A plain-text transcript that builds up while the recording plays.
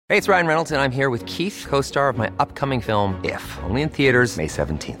Hey, it's Ryan Reynolds, and I'm here with Keith, co-star of my upcoming film, If, only in theaters May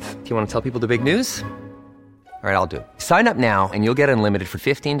 17th. Do you want to tell people the big news? All right, I'll do it. Sign up now and you'll get unlimited for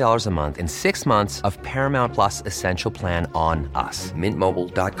 $15 a month and 6 months of Paramount Plus Essential Plan on us.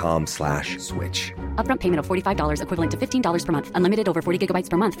 MintMobile.com/switch. Upfront payment of $45 equivalent to $15 per month. Unlimited over 40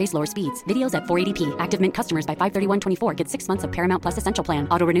 gigabytes per month. Face lower speeds. Videos at 480p. Active Mint customers by 531.24 get 6 months of Paramount Plus Essential Plan.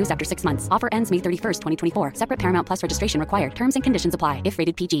 Auto renews after 6 months. Offer ends May 31st, 2024. Separate Paramount Plus registration required. Terms and conditions apply if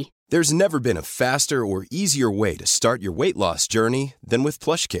rated PG. There's never been a faster or easier way to start your weight loss journey than with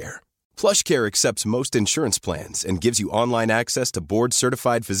PlushCare. PlushCare accepts most insurance plans and gives you online access to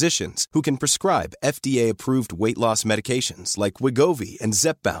board-certified physicians who can prescribe FDA-approved weight loss medications like Wegovy and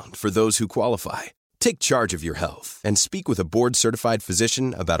Zepbound for those who qualify. Take charge of your health and speak with a board-certified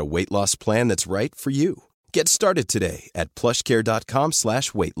physician about a weight loss plan that's right for you. Get started today at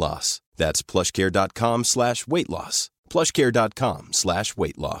plushcare.com/weight-loss. That's plushcare.com/weight-loss.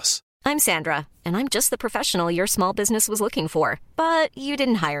 plushcare.com/weight-loss. I'm Sandra, and I'm just the professional your small business was looking for. But you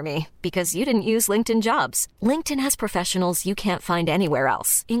didn't hire me because you didn't use LinkedIn Jobs. LinkedIn has professionals you can't find anywhere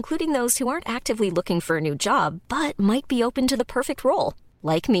else, including those who aren't actively looking for a new job, but might be open to the perfect role,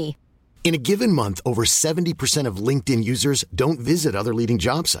 like me. In a given month, over 70% of LinkedIn users don't visit other leading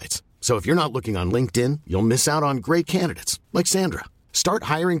job sites. So if you're not looking on LinkedIn, you'll miss out on great candidates like Sandra. Start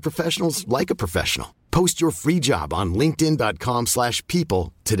hiring professionals like a professional. Post your free job on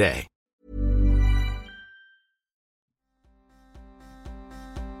linkedin.com/people today.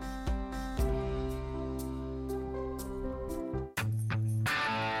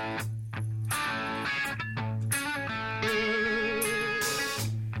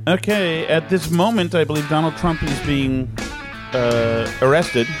 Okay, at this moment, I believe Donald Trump is being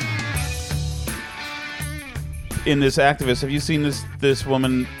arrested in this activist. Have you seen this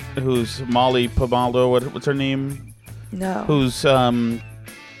woman who's Molly Pomaldo? What's her name? No.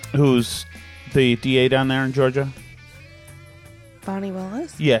 Who's the DA down there in Georgia? Bonnie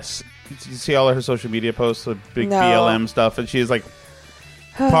Willis? Yes. You see all of her social media posts, the big No. BLM stuff, and she's like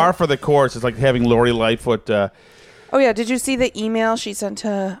par for the course. It's like having Lori Lightfoot. Oh, yeah. Did you see the email she sent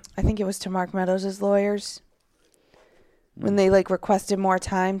to, I think it was to Mark Meadows' lawyers, when they requested more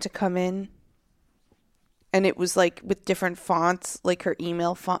time to come in? And it was with different fonts, her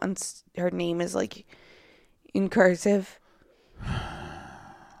email fonts. Her name is in cursive.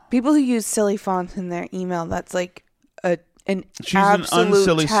 People who use silly fonts in their email, that's an She's absolute an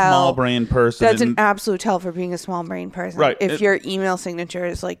unsilly tell. small brain person. That's an absolute tell for being a small brain person. Right. If your email signature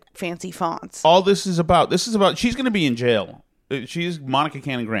is fancy fonts. All this is about, she's going to be in jail. She's Monica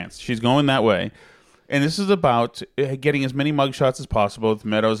Cannon Grants. She's going that way. And this is about getting as many mugshots as possible with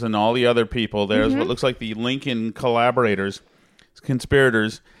Meadows and all the other people. There's what looks like the Lincoln collaborators,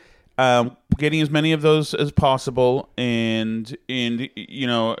 conspirators, getting as many of those as possible, and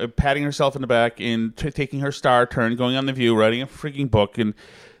patting herself in the back and taking her star turn, going on The View, writing a freaking book. And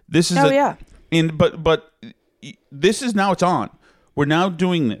this is but this is now, it's on. We're now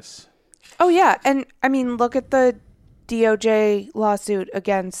doing this. Oh yeah, and I mean, look at the DOJ lawsuit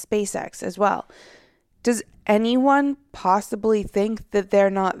against SpaceX as well. Does anyone possibly think that they're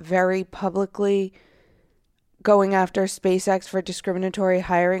not very publicly going after SpaceX for discriminatory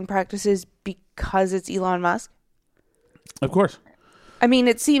hiring practices because it's Elon Musk? Of course. I mean,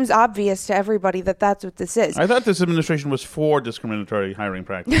 it seems obvious to everybody that that's what this is. I thought this administration was for discriminatory hiring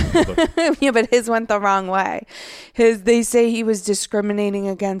practices. Yeah, but his went the wrong way. They say he was discriminating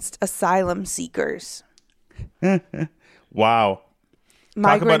against asylum seekers. Wow.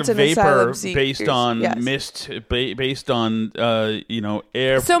 Migrants Talk about a and asylum vapor seekers. based on Yes. mist, based on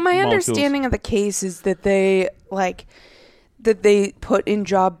air. So my molecules. understanding of the case is that they put in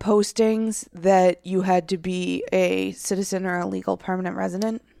job postings that you had to be a citizen or a legal permanent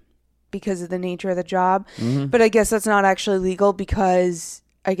resident because of the nature of the job. Mm-hmm. But I guess that's not actually legal because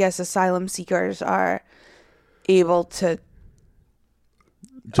I guess asylum seekers are able to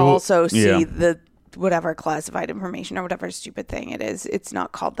also see the whatever classified information or whatever stupid thing it is. It's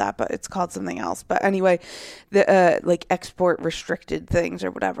not called that, but it's called something else. But anyway, the export restricted things or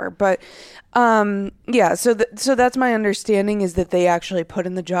whatever. But yeah, so that's my understanding, is that they actually put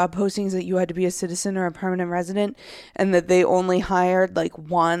in the job postings that you had to be a citizen or a permanent resident, and that they only hired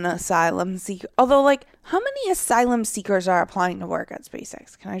one asylum seeker. Although how many asylum seekers are applying to work at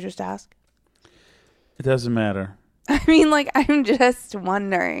SpaceX? Can I just ask? It doesn't matter. I mean, I'm just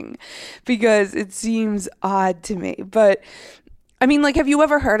wondering because it seems odd to me. But, I mean, have you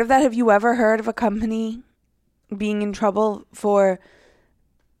ever heard of that? Have you ever heard of a company being in trouble for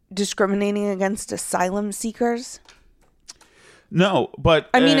discriminating against asylum seekers? No, but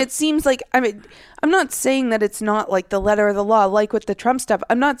I mean, it seems like, I'm not saying that it's not like the letter of the law, like with the Trump stuff.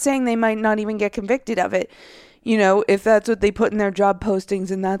 I'm not saying they might not even get convicted of it. You know, if that's what they put in their job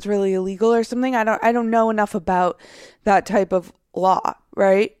postings and that's really illegal or something. I don't know enough about that type of law,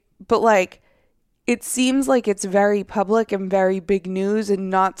 right? But like, it seems like it's very public and very big news and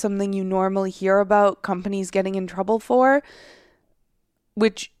not something you normally hear about companies getting in trouble for,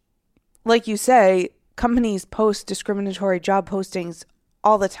 which, like you say, companies post discriminatory job postings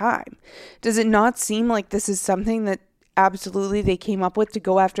all the time. Does it not seem like this is something that absolutely they came up with to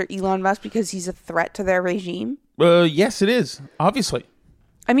go after Elon Musk because he's a threat to their regime? Yes, it is, obviously.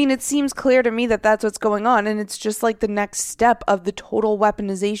 I mean, it seems clear to me that that's what's going on, and it's just like the next step of the total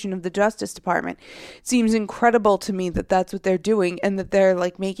weaponization of the Justice Department. It seems incredible to me that that's what they're doing and that they're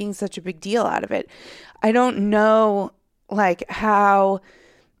like making such a big deal out of it. I don't know like how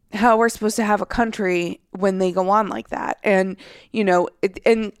we're supposed to have a country when they go on like that. And, you know,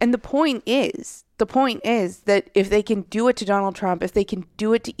 and the point is that if they can do it to Donald Trump, if they can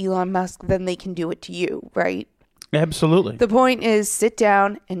do it to Elon Musk, then they can do it to you, right? Absolutely. The point is sit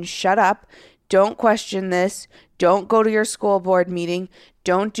down and shut up. Don't question this. Don't go to your school board meeting.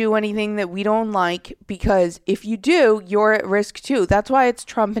 Don't do anything that we don't like, because if you do, you're at risk too. That's why it's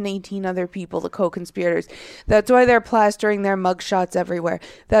Trump and 18 other people, the co-conspirators. That's why they're plastering their mugshots everywhere.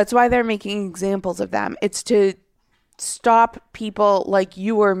 That's why they're making examples of them. It's to stop people like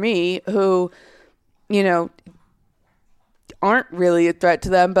you or me who, you know, aren't really a threat to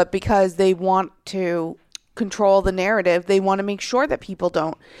them, but because they want to control the narrative, they want to make sure that people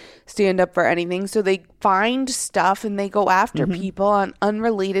don't stand up for anything, so they find stuff and they go after people on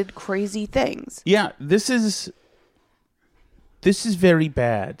unrelated crazy things. Yeah, this is very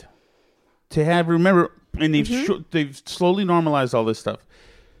bad to have. Remember, and they've slowly normalized all this stuff.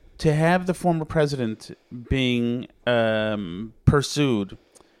 To have the former president being pursued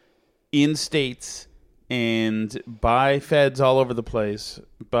in states and by feds all over the place,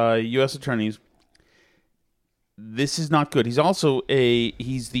 by U.S. attorneys. This is not good. He's also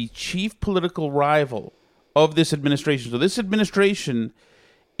he's the chief political rival of this administration. So this administration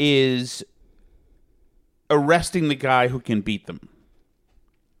is arresting the guy who can beat them.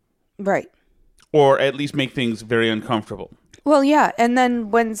 Right. Or at least make things very uncomfortable. Well, yeah. And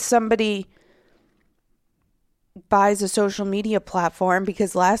then when somebody buys a social media platform,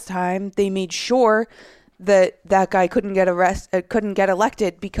 because last time they made sure that guy couldn't get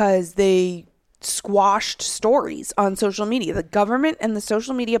elected because they squashed stories on social media. The government and the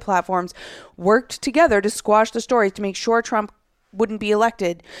social media platforms worked together to squash the stories to make sure Trump wouldn't be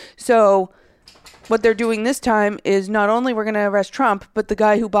elected. So what they're doing this time is not only we're going to arrest Trump, but the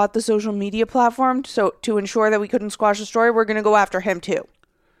guy who bought the social media platform, so to ensure that we couldn't squash the story, we're going to go after him too.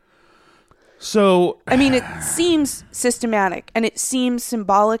 So I mean, it seems systematic and it seems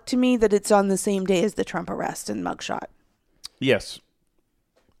symbolic to me that it's on the same day as the Trump arrest and mugshot. Yes.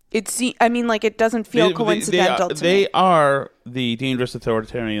 I mean, like, it doesn't feel coincidental to me. They are the dangerous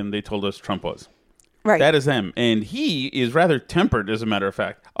authoritarian they told us Trump was. Right. That is them. And he is rather tempered, as a matter of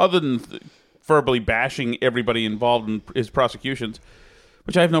fact, other than verbally bashing everybody involved in his prosecutions,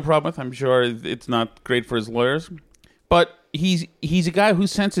 which I have no problem with. I'm sure it's not great for his lawyers. But he's a guy who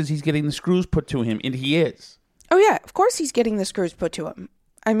senses he's getting the screws put to him, and he is. Oh, yeah. Of course he's getting the screws put to him.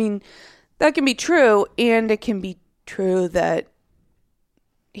 I mean, that can be true, and it can be true that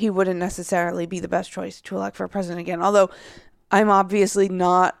he wouldn't necessarily be the best choice to elect for president again. Although I'm obviously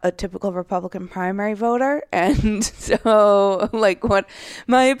not a typical Republican primary voter. And so like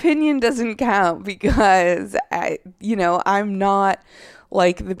my opinion doesn't count because I'm not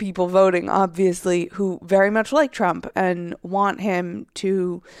like the people voting, obviously, who very much like Trump and want him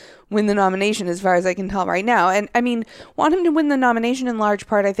to win the nomination, as far as I can tell right now. And I mean, want him to win the nomination in large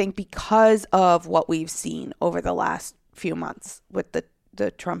part, I think, because of what we've seen over the last few months with the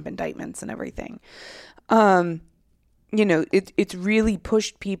Trump indictments and everything. It's really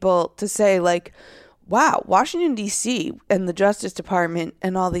pushed people to say, like, wow, Washington, D.C. and the Justice Department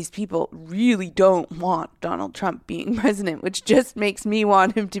and all these people really don't want Donald Trump being president, which just makes me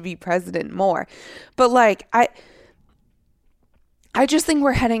want him to be president more. But, like, I just think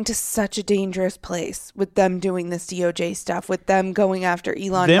we're heading to such a dangerous place with them doing this DOJ stuff, with them going after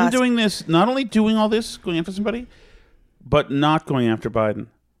Elon Musk. Them doing this, not only doing all this, going after somebody, but not going after Biden.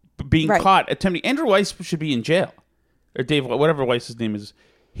 Being caught attempting. Andrew Weiss should be in jail. Or Dave, whatever Weiss's name is.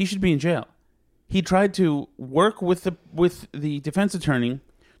 He should be in jail. He tried to work with the defense attorney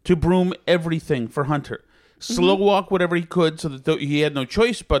to broom everything for Hunter. Slow walk whatever he could so that he had no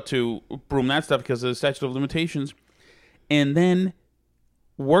choice but to broom that stuff because of the statute of limitations. And then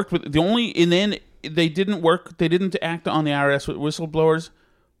worked with and then they didn't work. They didn't act on the IRS with whistleblowers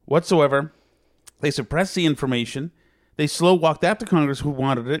whatsoever. They suppressed the information. They slow walked that to Congress who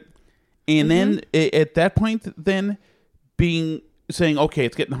wanted it. And then at that point, then saying, okay,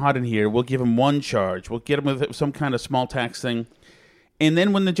 it's getting hot in here. We'll give him one charge. We'll get him with some kind of small tax thing. And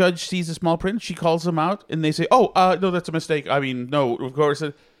then when the judge sees the small print, she calls them out and they say, oh, no, that's a mistake. I mean, no, of course.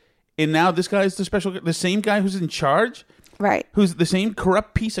 And now this guy is the same guy who's in charge. Right. Who's the same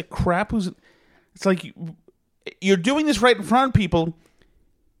corrupt piece of crap. It's like you're doing this right in front of people.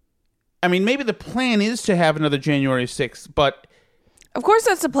 I mean, maybe the plan is to have another January 6th, but... Of course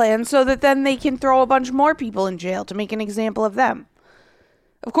that's the plan, so that then they can throw a bunch more people in jail to make an example of them.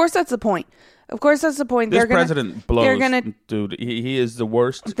 Of course that's the point. This president blows, dude. He is the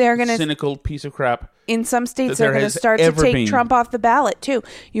worst cynical piece of crap. In some states, they're going to start to take Trump off the ballot, too.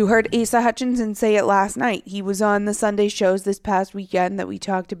 You heard Asa Hutchinson say it last night. He was on the Sunday shows this past weekend that we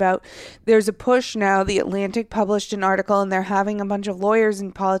talked about. There's a push now. The Atlantic published an article, and they're having a bunch of lawyers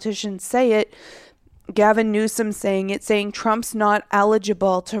and politicians say it. Gavin Newsom saying Trump's not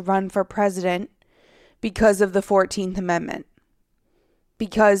eligible to run for president because of the 14th Amendment.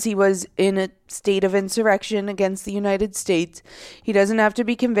 Because he was in a state of insurrection against the United States. He doesn't have to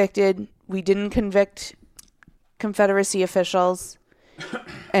be convicted. We didn't convict Confederacy officials.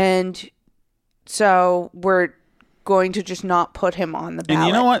 And so we're going to just not put him on the ballot. And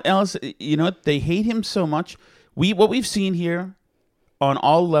you know what, Alice? You know what? They hate him so much. What we've seen here on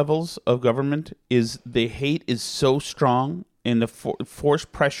all levels of government is the hate is so strong and the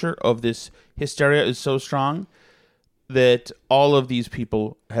forced pressure of this hysteria is so strong that all of these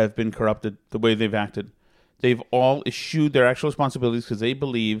people have been corrupted the way they've acted. They've all eschewed their actual responsibilities because they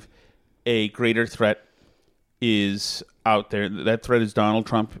believe a greater threat is out there. That threat is Donald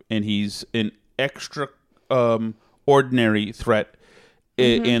Trump, and he's an extra ordinary threat.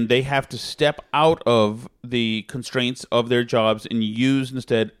 And they have to step out of the constraints of their jobs and use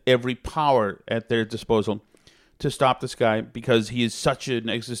instead every power at their disposal to stop this guy because he is such an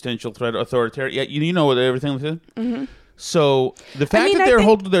existential threat, authoritarian. Yeah, you know what everything is. Mm-hmm. So the fact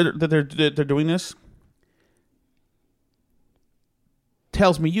that they're doing this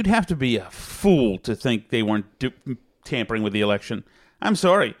tells me you'd have to be a fool to think they weren't tampering with the election. I'm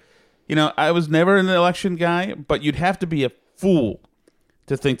sorry. You know, I was never an election guy, but you'd have to be a fool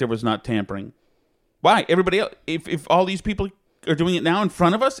to think there was not tampering. Why? Everybody else, if all these people are doing it now in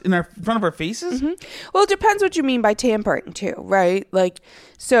front of us, in front of our faces? Mm-hmm. Well, it depends what you mean by tampering, too, right? Like,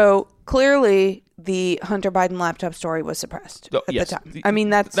 so clearly the Hunter Biden laptop story was suppressed at the time. I mean,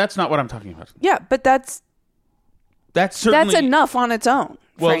 that's not what I'm talking about. Yeah, but that's certainly, that's enough on its own.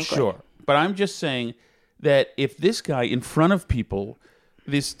 Well, frankly. Sure, but I'm just saying that if this guy in front of people,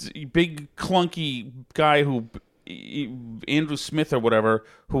 this big clunky guy who Andrew Smith or whatever,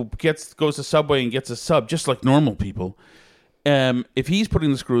 who goes to Subway and gets a sub just like normal people, if he's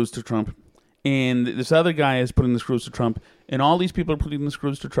putting the screws to Trump, and this other guy is putting the screws to Trump, and all these people are putting the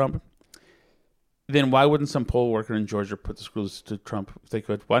screws to Trump, then why wouldn't some poll worker in Georgia put the screws to Trump if they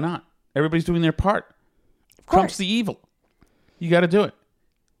could? Why not? Everybody's doing their part. Trump's the evil. You got to do it.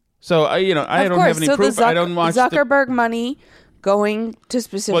 So I don't have any proof. I don't watch Zuckerberg money going to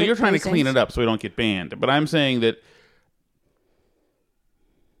specific. Well, you're trying to clean it up so we don't get banned. But I'm saying that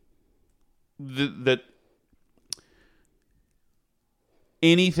that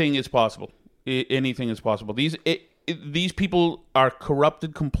anything is possible. Anything is possible. These people are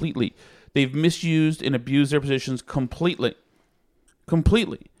corrupted completely. They've misused and abused their positions completely.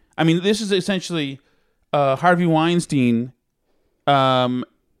 Completely. I mean, this is essentially Harvey Weinstein and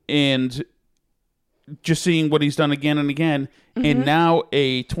just seeing what he's done again and again. Mm-hmm. And now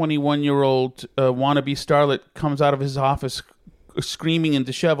a 21-year-old wannabe starlet comes out of his office screaming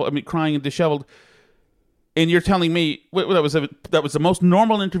and crying and disheveled. And you're telling me that was the most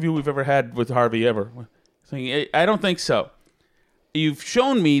normal interview we've ever had with Harvey ever. Saying, I don't think so. You've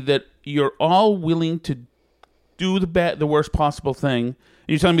shown me that you're all willing to do the worst possible thing. And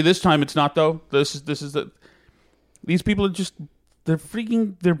you're telling me this time it's not, though? These people are just,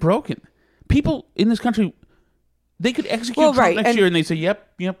 they're broken. People in this country, they could execute Trump next year and they say,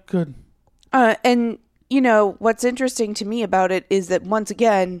 yep, good. And, you know, what's interesting to me about it is that, once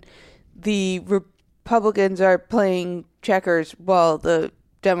again, the Republicans are playing checkers while the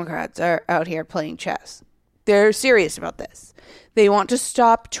Democrats are out here playing chess. They're serious about this. They want to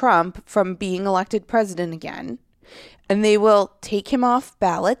stop Trump from being elected president again, and they will take him off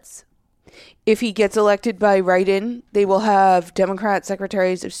ballots. If he gets elected by write-in, they will have Democrat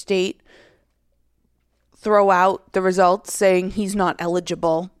secretaries of state throw out the results saying he's not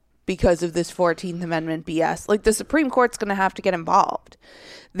eligible because of this 14th Amendment BS. Like, the Supreme Court's going to have to get involved.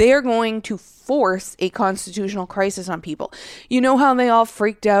 They are going to force a constitutional crisis on people. You know how they all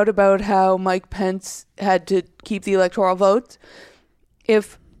freaked out about how Mike Pence had to keep the electoral votes?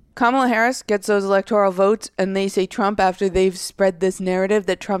 If Kamala Harris gets those electoral votes and they say Trump after they've spread this narrative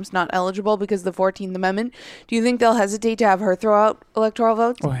that Trump's not eligible because of the 14th Amendment, do you think they'll hesitate to have her throw out electoral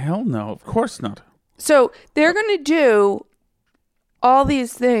votes? Oh, hell no. Of course not. So they're going to do all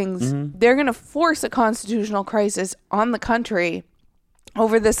these things. They're going to force a constitutional crisis on the country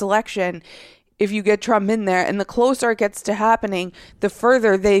over this election if you get Trump in there. And the closer it gets to happening, the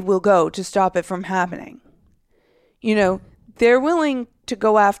further they will go to stop it from happening. You know, they're willing to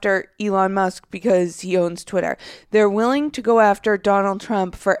go after Elon Musk because he owns Twitter. They're willing to go after Donald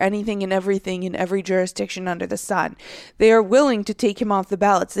Trump for anything and everything in every jurisdiction under the sun. They are willing to take him off the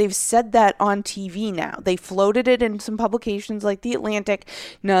ballots. They've said that on TV now. They floated it in some publications like The Atlantic.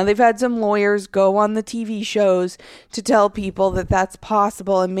 Now they've had some lawyers go on the TV shows to tell people that that's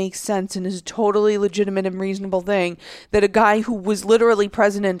possible and makes sense and is a totally legitimate and reasonable thing, that a guy who was literally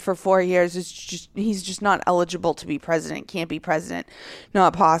president for 4 years he's just not eligible to be president, can't be president.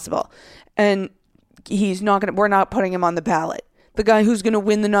 Not possible. And we're not putting him on the ballot. The guy who's going to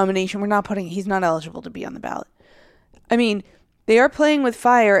win the nomination, he's not eligible to be on the ballot. I mean, they are playing with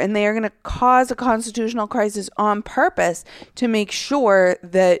fire, and they are going to cause a constitutional crisis on purpose to make sure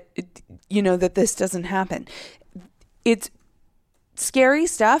that, that this doesn't happen. It's scary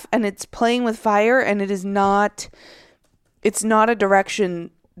stuff, and it's playing with fire, and it's not a direction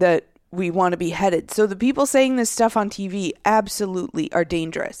that we want to be headed. So the people saying this stuff on TV absolutely are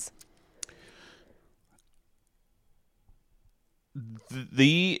dangerous.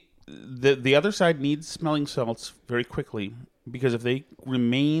 The other side needs smelling salts very quickly, because if they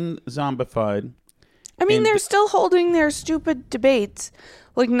remain zombified... I mean, they're still holding their stupid debates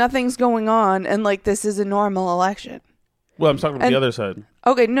like nothing's going on and like this is a normal election. Well, I'm talking about the other side.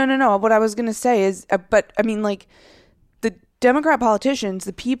 Okay, no. What I was going to say is, but I mean, like, the Democrat politicians,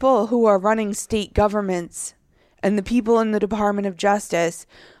 the people who are running state governments and the people in the Department of Justice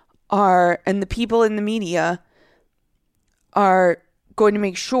and the people in the media are going to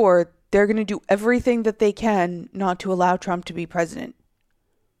make sure they're going to do everything that they can not to allow Trump to be president.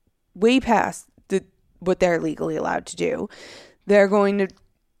 Way past what they're legally allowed to do. They're going to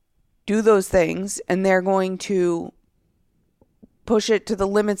do those things, and they're going to push it to the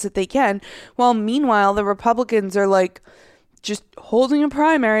limits that they can. While meanwhile, the Republicans are like just holding a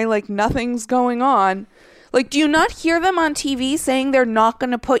primary like nothing's going on. Like, do you not hear them on TV saying they're not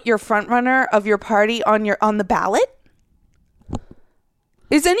going to put your frontrunner of your party on the ballot?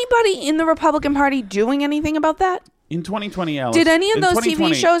 Is anybody in the Republican Party doing anything about that? In 2020, Alice, did any of those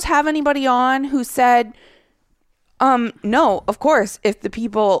TV shows have anybody on who said, no, of course, if the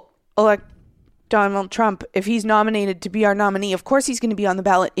people elect Donald Trump, if he's nominated to be our nominee, of course he's going to be on the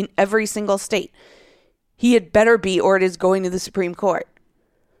ballot in every single state. He had better be, or it is going to the Supreme Court.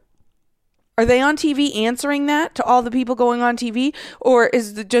 Are they on TV answering that to all the people going on TV? Or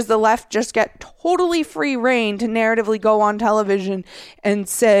does the left just get totally free reign to narratively go on television and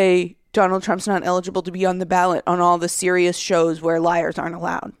say Donald Trump's not eligible to be on the ballot on all the serious shows where liars aren't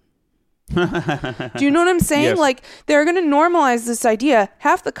allowed? Do you know what I'm saying? Yes. Like, they're going to normalize this idea.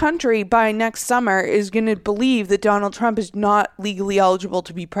 Half the country by next summer is going to believe that Donald Trump is not legally eligible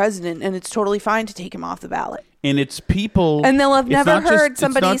to be president, and it's totally fine to take him off the ballot. And it's people... And they'll have never heard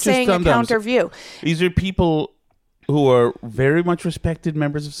somebody saying a counter view. These are people who are very much respected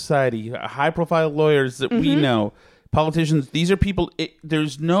members of society, high-profile lawyers that we know, politicians. These are people...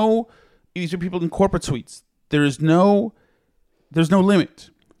 These are people in corporate suites. There's no limit.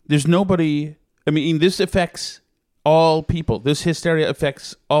 There's nobody... I mean, this affects all people. This hysteria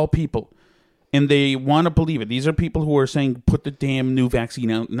affects all people. And they want to believe it. These are people who are saying, put the damn new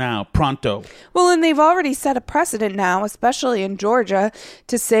vaccine out now, pronto. Well, and they've already set a precedent now, especially in Georgia,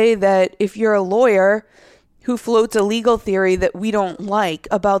 to say that if you're a lawyer who floats a legal theory that we don't like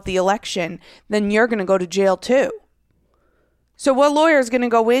about the election, then you're going to go to jail too. So what lawyer is going to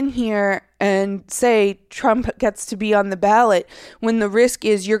go in here and say Trump gets to be on the ballot when the risk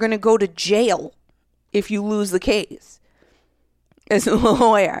is you're going to go to jail if you lose the case as a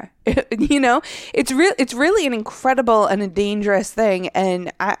lawyer? It's really an incredible and a dangerous thing.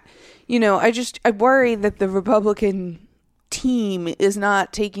 And I worry that the Republican team is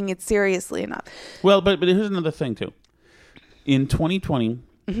not taking it seriously enough. Well, but here's another thing too. In 2020,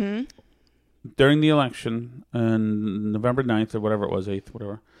 during the election on November 9th or whatever it was, 8th,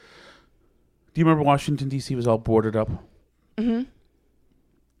 whatever. Do you remember Washington, D.C. was all boarded up? Mm-hmm.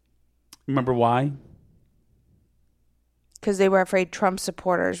 Remember why? Because they were afraid Trump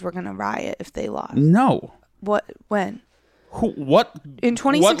supporters were going to riot if they lost. No. What? When? What? In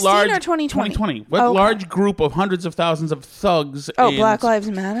 2016 or 2020? 2020. What large group of hundreds of thousands of thugs? Black Lives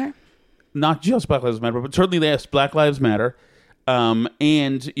Matter? Not just Black Lives Matter, but certainly yes, Black Lives Matter.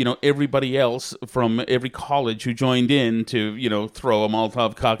 And, everybody else from every college who joined in to, throw a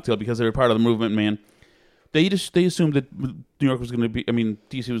Molotov cocktail because they were part of the movement, man. They assumed that New York was going to be,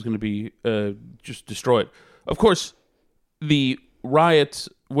 D.C. was going to be just destroyed. Of course, the riots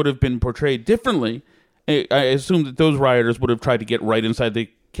would have been portrayed differently. I assume that those rioters would have tried to get right inside the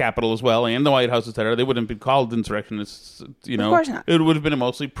Capitol as well, and the White House, etc. They wouldn't have been called insurrectionists, Of course not. It would have been a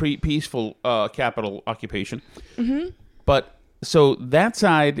mostly peaceful Capitol occupation. Mm-hmm. But, so that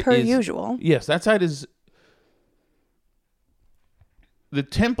side Per usual. Yes, that side is... The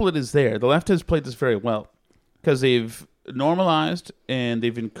template is there. The left has played this very well, because they've normalized and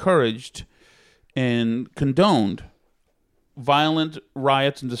they've encouraged and condoned violent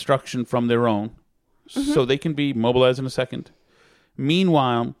riots and destruction from their own, so they can be mobilized in a second.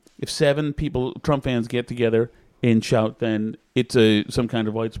 Meanwhile, if 7 people, Trump fans, get together and shout, then it's some kind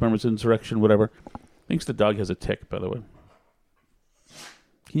of white supremacist insurrection, whatever. Thinks the dog has a tick, by the way.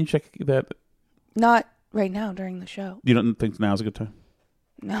 Can you check that? Not right now during the show. You don't think now's a good time?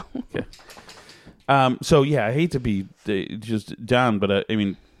 No. Okay. So yeah, I hate to be just down, but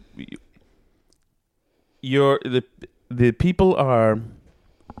the people are.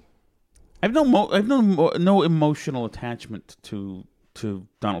 I have no emotional attachment to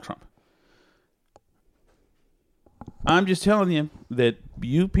Donald Trump. I'm just telling you that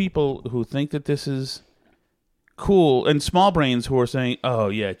you people who think that this is cool, and small brains who are saying, "Oh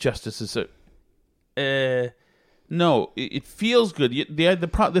yeah, justice is no, it feels good."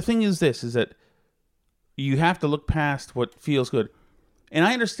 The thing is this: is that you have to look past what feels good, and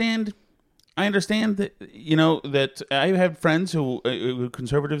I understand that that I have friends who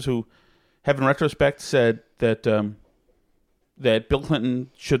conservatives who have in retrospect said that that Bill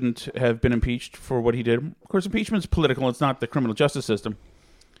Clinton shouldn't have been impeached for what he did. Of course, impeachment is political; it's not the criminal justice system.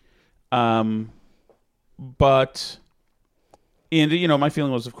 But my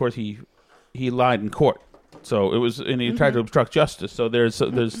feeling was, of course, he lied in court, so it was, and he tried to obstruct justice. So there's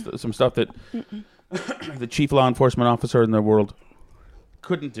some stuff that the chief law enforcement officer in the world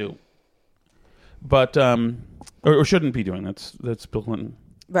couldn't do, but or shouldn't be doing. That's Bill Clinton,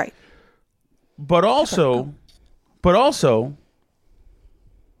 right? But also,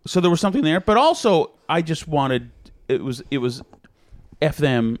 so there was something there. But also, I just wanted it was F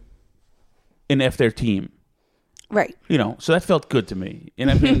them and F their team, right? So that felt good to me.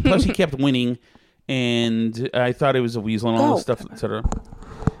 And plus, he kept winning, and I thought he was a weasel and all this stuff, etc.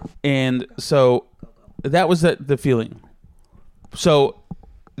 And so that was the feeling. So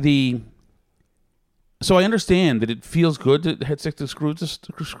I understand that it feels good to head stick the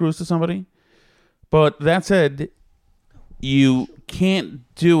screws to somebody. But that said, you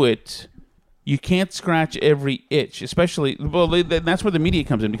can't do it. You can't scratch every itch, especially. Well, that's where the media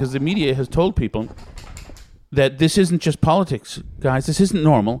comes in, because the media has told people that this isn't just politics, guys. This isn't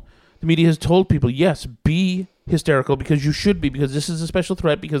normal. The media has told people, yes, be hysterical because you should be, because this is a special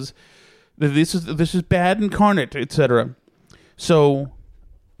threat, because this is bad incarnate, etc. So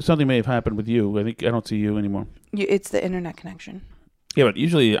something may have happened with you. I think I don't see you anymore. It's the internet connection. Yeah, but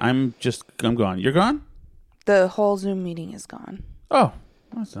usually I'm gone. You're gone? The whole Zoom meeting is gone. Oh,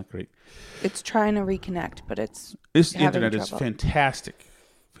 that's not great. It's trying to reconnect, but this internet is fantastic.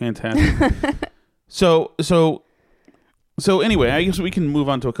 So anyway, I guess we can move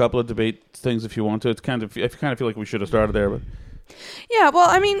on to a couple of debate things if you want to. I kind of feel like we should have started there, but yeah.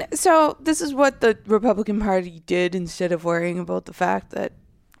 Well, so this is what the Republican Party did instead of worrying about the fact that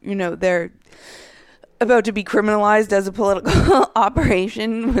they're about to be criminalized as a political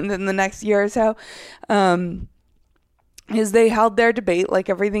operation within the next year or so, is they held their debate like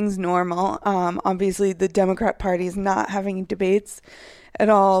everything's normal. Obviously, the Democrat Party is not having debates at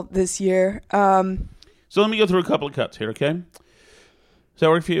all this year. So let me go through a couple of cuts here, okay? Does that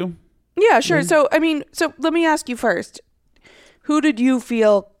work for you? Yeah, sure. So let me ask you first. Who did you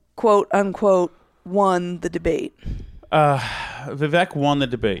feel, quote, unquote, won the debate? Vivek won the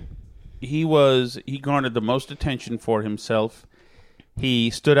debate. He garnered the most attention for himself. He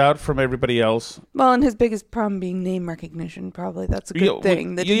stood out from everybody else. Well, and his biggest problem being name recognition. Probably that's a good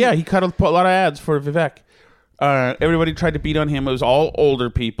thing. He cut a lot of ads for Vivek. Everybody tried to beat on him. It was all older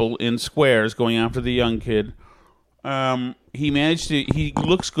people in squares going after the young kid. He managed to. He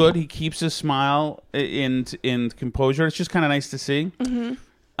looks good. He keeps his smile in composure. It's just kind of nice to see.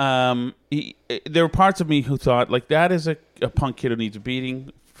 Mm-hmm. There were parts of me who thought, like, that is a punk kid who needs a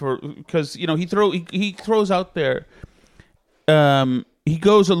beating, because he throws out there he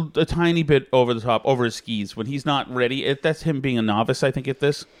goes a tiny bit over the top, over his skis when he's not ready. That's him being a novice, I think, at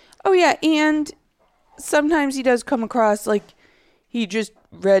this. Oh, yeah, and sometimes he does come across like he just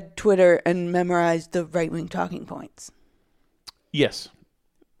read Twitter and memorized the right-wing talking points. Yes.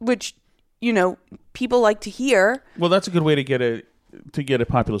 Which, people like to hear. Well, that's a good way to get a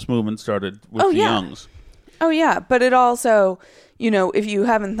populist movement started with the youngs. Oh, yeah, but it also, if you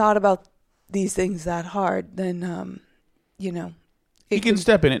haven't thought about these things that hard, then, he can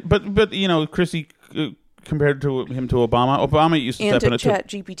step in it. But Christie, compared to him to Obama used to step in it too. And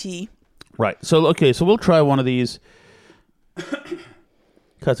to ChatGPT. Right. So we'll try one of these.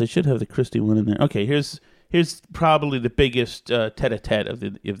 Because I should have the Christie one in there. Okay, here's probably the biggest tete-a-tete of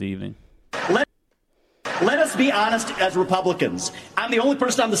the evening. Let us be honest as Republicans. I'm the only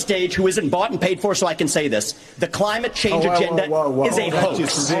person on the stage who isn't bought and paid for, so I can say this. The climate change agenda is a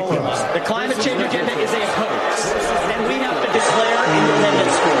hoax. The climate change agenda is a hoax. And we have to declare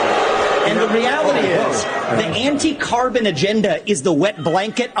independence for it. And the reality is, the anti-carbon agenda is the wet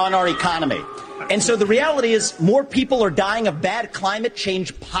blanket on our economy. And so the reality is, more people are dying of bad climate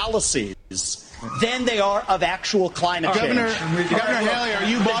change policies than they are of actual climate change. Governor Haley, are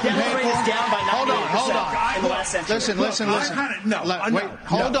you bought and paid for? Is down by 98% in the last century. Listen. I've had enough. Wait,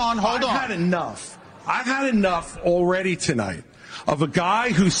 hold on. I've had enough. I've had enough already tonight of a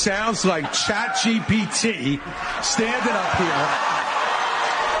guy who sounds like ChatGPT standing up here.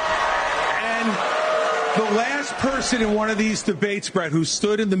 And the last person in one of these debates, Brett, who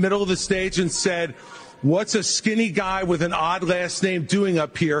stood in the middle of the stage and said, "What's a skinny guy with an odd last name doing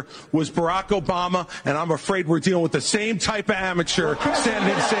up here?" was Barack Obama, and I'm afraid we're dealing with the same type of amateur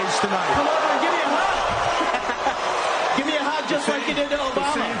standing on stage tonight. Come over and give me a hug. Give me a hug just like you did to Obama.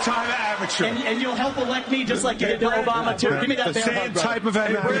 The same type of amateur. And you'll help elect me just like you did to Obama, too. Give me that the same type of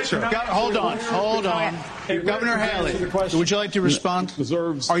amateur. Hold on. Governor Haley, would you like to respond?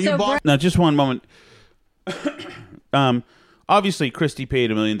 Are you bought? Now, just one moment. Obviously, Christie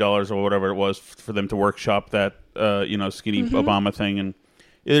paid $1 million or whatever it was for them to workshop that, skinny Obama thing, and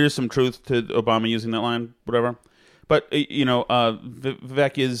there's some truth to Obama using that line, whatever. But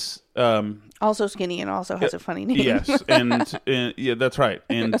Vivek is also skinny and also has a funny name. Yes, and yeah, that's right.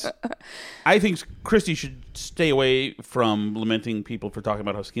 And I think Christie should stay away from lamenting people for talking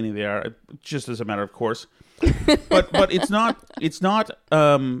about how skinny they are, just as a matter of course. But it's not.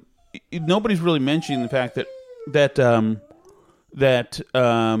 Nobody's really mentioning the fact that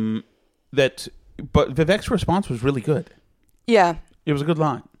Vivek's response was really good. Yeah. It was a good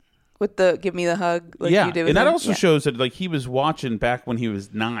line. With the give me the hug like you did with and that him. also shows that he was watching back when he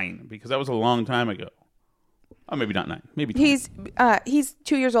was 9, because that was a long time ago. Oh, maybe not 9. Maybe 10. He's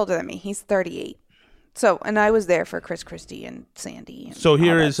 2 years older than me. He's 38. So, and I was there for Chris Christie and Sandy. And so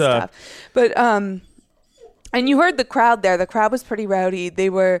here is stuff. But and you heard the crowd there. The crowd was pretty rowdy. They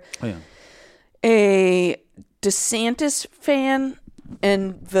were a DeSantis fan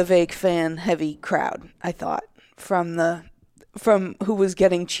and Vivek fan heavy crowd, I thought, from who was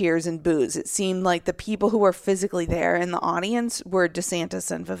getting cheers and boos. It seemed like the people who were physically there in the audience were DeSantis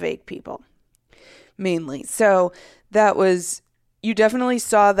and Vivek people, mainly. So you definitely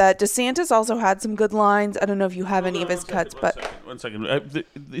saw that. DeSantis also had some good lines. I don't know if you have any of his cuts, but... One second.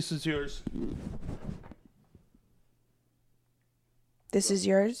 This is yours. This is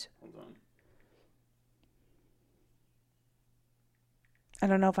yours? Hold on. I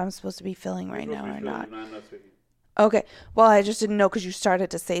don't know if I'm supposed to be filling right now or not. No, I'm not speaking. Okay. Well, I just didn't know because you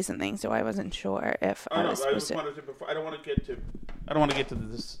started to say something, so I wasn't sure if I was supposed to. I don't want to get to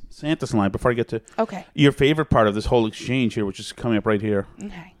this Santa's line before I get to your favorite part of this whole exchange here, which is coming up right here.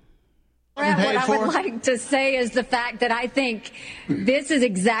 Okay. What I would like to say is the fact that I think this is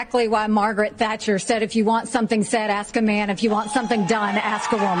exactly why Margaret Thatcher said, if you want something said, ask a man. If you want something done,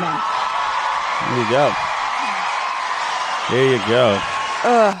 ask a woman. There you go.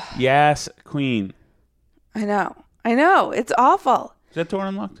 Yes, queen. I know. It's awful. Is that door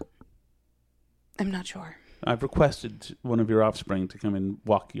unlocked? I'm not sure. I've requested one of your offspring to come and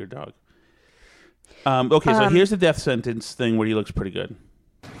walk your dog. Okay, so here's the death sentence thing where he looks pretty good.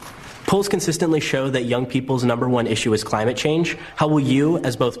 Polls consistently show that young people's number one issue is climate change. How will you,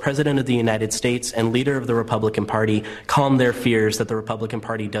 as both President of the United States and leader of the Republican Party, calm their fears that the Republican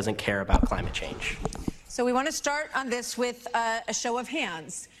Party doesn't care about climate change? So we want to start on this with a show of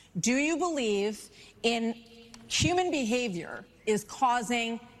hands. Do you believe in human behavior is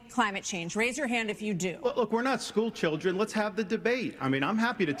causing climate change? Raise your hand if you do. Look, we're not school children. Let's have the debate. I mean, I'm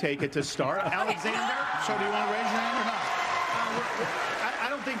happy to take it to start. Alexander, so do you want to raise your hand or not? I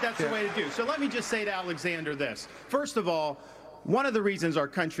don't think that's the way to do. So let me just say to Alexander this. First of all, One of the reasons our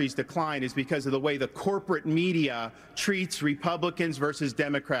country's decline is because of the way the corporate media treats Republicans versus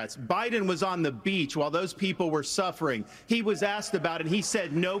Democrats. Biden was on the beach while those people were suffering. He was asked about it. He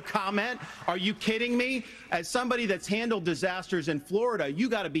said no comment. Are you kidding me? As somebody that's handled disasters in Florida, you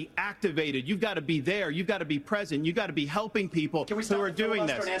got to be activated. You've got to be there. You've got to be present. You've got to be helping people who are doing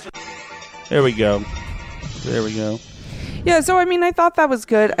this. There we go. There we go. Yeah, so I mean, I thought that was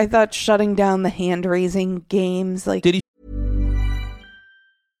good. I thought shutting down the hand-raising games, like...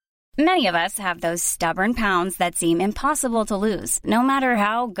 Many of us have those stubborn pounds that seem impossible to lose, no matter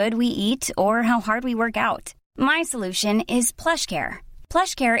how good we eat or how hard we work out. My solution is PlushCare.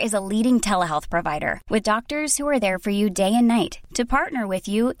 PlushCare is a leading telehealth provider with doctors who are there for you day and night to partner with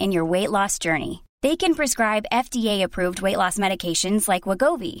you in your weight loss journey. They can prescribe FDA-approved weight loss medications like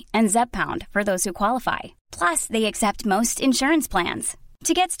Wegovy and Zepbound for those who qualify. Plus, they accept most insurance plans.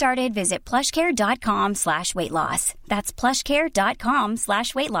 To get started, visit plushcare.com/weightloss. That's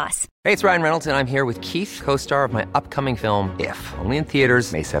plushcare.com/weightloss. Hey, it's Ryan Reynolds, and I'm here with Keith, co-star of my upcoming film, If, only in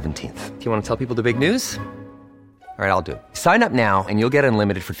theaters May 17th. Do you want to tell people the big news? All right, I'll do it. Sign up now and you'll get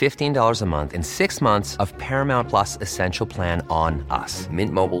unlimited for $15 a month and 6 months of Paramount Plus Essential Plan on us.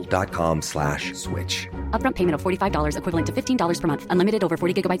 MintMobile.com/switch. Upfront payment of $45 equivalent to $15 per month. Unlimited over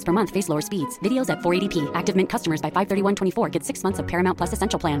 40 gigabytes per month. Face lower speeds. Videos at 480p. Active Mint customers by 531.24 get 6 months of Paramount Plus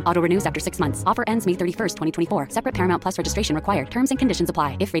Essential Plan. Auto renews after 6 months. Offer ends May 31st, 2024. Separate Paramount Plus registration required. Terms and conditions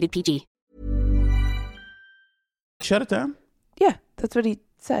apply if rated PG. Shut it down? Yeah, that's what he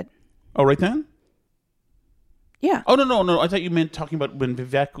said. Oh, right then? Yeah. Oh, no. I thought you meant talking about when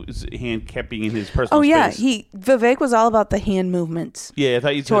Vivek's hand kept being in his personal space. Oh, yeah. space. Vivek was all about the hand movements. Yeah, I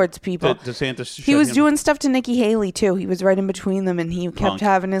thought you towards people. DeSantis he was doing stuff to Nikki Haley, too. He was right in between them, and he kept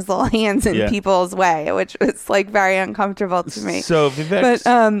having his little hands in people's way, which was, like, very uncomfortable to me. So, Vivek...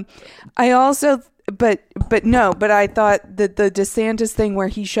 But I also... But I thought that the DeSantis thing where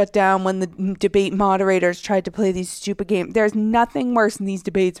he shut down when the debate moderators tried to play these stupid games. There's nothing worse in these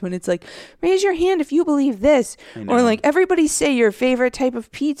debates when it's like, raise your hand if you believe this. Or like, everybody say your favorite type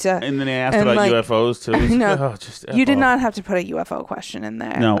of pizza. And then they asked about UFOs too. No, you did not have to put a UFO question in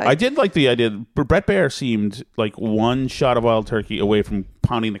there. No, I did like the idea. Brett Baer seemed like one shot of wild turkey away from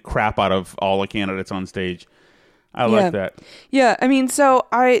pounding the crap out of all the candidates on stage. I like that. Yeah, I mean, so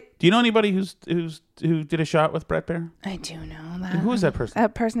do you know anybody who did a shot with Brett Baer? I do know that. And who is that person?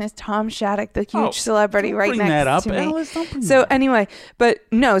 That person is Tom Shattuck, the huge celebrity right next that up, to me. Alice, don't bring so that up. Anyway, but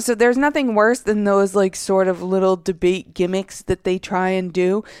no, so there's nothing worse than those like sort of little debate gimmicks that they try and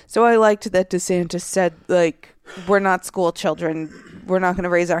do. So I liked that DeSantis said like, we're not school children. We're not going to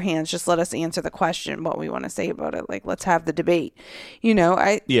raise our hands. Just let us answer the question, what we want to say about it. Like, let's have the debate. You know,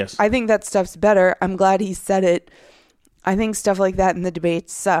 I think that stuff's better. I'm glad he said it. I think stuff like that in the debate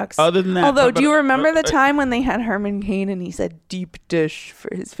sucks. Other than that, although, do you remember the time when they had Herman Cain and he said deep dish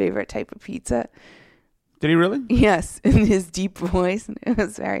for his favorite type of pizza? Did he really? Yes, in his deep voice. It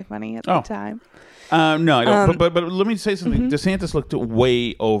was very funny at the time. No, I don't. But let me say something. DeSantis looked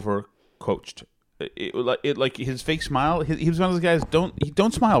way over coached. It like his fake smile. He was one of those guys.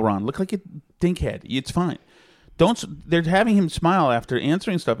 Don't smile, Ron. Look like a dinkhead. It's fine. They're having him smile after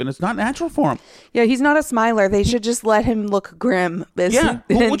answering stuff, and it's not natural for him. Yeah, he's not a smiler. They should just let him look grim. Yeah.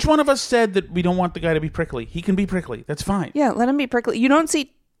 Well, which one of us said that we don't want the guy to be prickly? He can be prickly. That's fine. Yeah, let him be prickly. You don't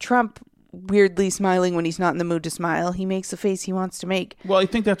see Trump weirdly smiling when he's not in the mood to smile. He makes the face he wants to make. Well, I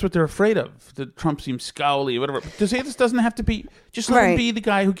think that's what they're afraid of. That Trump seems scowly or whatever. DeSantis doesn't have to be. Just let him be the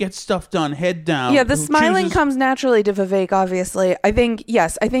guy who gets stuff done, head down. Yeah, the smiling comes naturally to Vivek, obviously. I think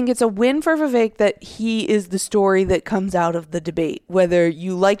it's a win for Vivek that he is the story that comes out of the debate. Whether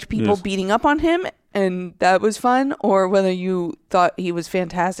you liked people beating up on him and that was fun, or whether you thought he was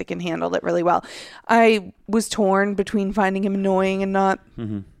fantastic and handled it really well. I was torn between finding him annoying and not.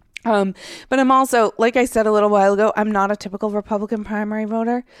 Mm-hmm. But I'm also, like I said a little while ago, I'm not a typical Republican primary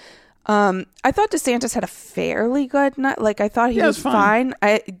voter. I thought DeSantis had a fairly good night. Like, I thought he was fine.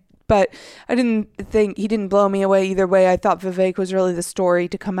 But I didn't think he didn't blow me away either way. I thought Vivek was really the story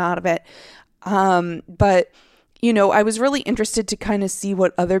to come out of it. But, you know, I was really interested to kind of see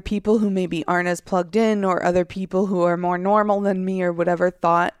what other people who maybe aren't as plugged in or other people who are more normal than me or whatever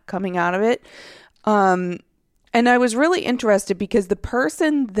thought coming out of it. And I was really interested because the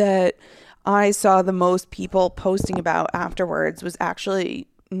person that I saw the most people posting about afterwards was actually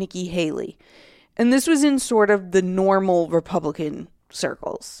Nikki Haley. And this was in sort of the normal Republican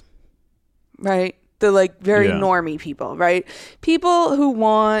circles, right? The like very normie people, right? People who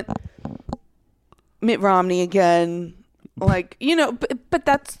want Mitt Romney again, like, you know, but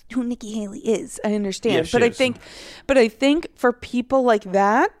that's who Nikki Haley is. I understand. Yeah, but I think for people like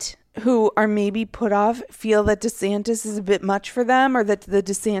that, who are maybe put off feel that DeSantis is a bit much for them, or that the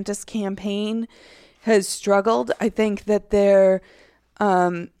DeSantis campaign has struggled. I think that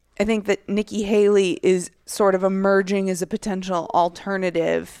I think that Nikki Haley is sort of emerging as a potential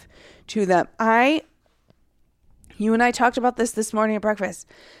alternative to them. You and I talked about this morning at breakfast.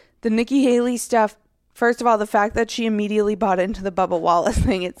 The Nikki Haley stuff, first of all, the fact that she immediately bought into the Bubba Wallace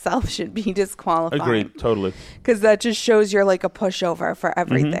thing itself should be disqualifying. Agreed, totally. Because that just shows you're like a pushover for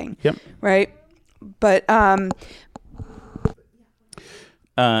everything. Yep. Right? But I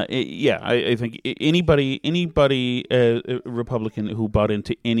think anybody Republican who bought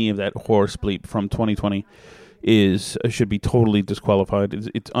into any of that horse bleep from 2020 should be totally disqualified.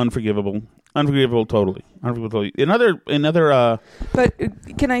 It's unforgivable, totally. Another. But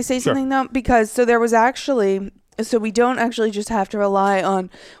can I say something though? Because there was actually. So we don't actually just have to rely on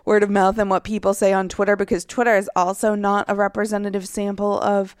word of mouth and what people say on Twitter, because Twitter is also not a representative sample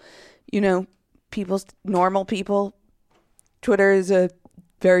of, normal people. Twitter is a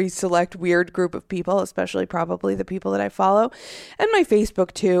very select, weird group of people, especially probably the people that I follow. And my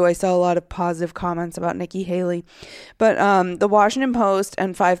Facebook, too. I saw a lot of positive comments about Nikki Haley. But the Washington Post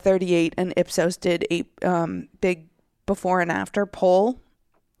and 538 and Ipsos did a big before and after poll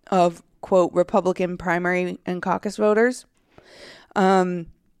of, quote, Republican primary and caucus voters. So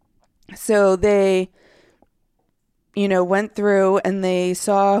they, went through and they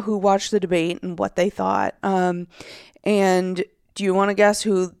saw who watched the debate and what they thought. And do you want to guess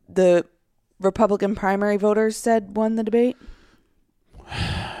who the Republican primary voters said won the debate?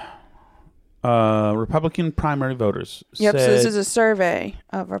 Republican primary voters. Yep, so this is a survey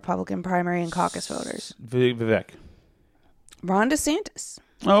of Republican primary and caucus voters. Vivek. Ron DeSantis.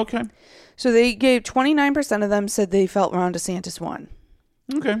 Oh, okay. So they gave 29% of them said they felt Ron DeSantis won.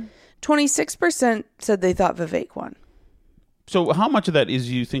 Okay. 26% said they thought Vivek won. So how much of that is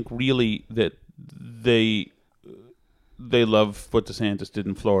you think really that they love what DeSantis did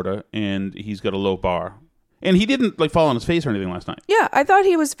in Florida, and he's got a low bar, and he didn't fall on his face or anything last night? Yeah, I thought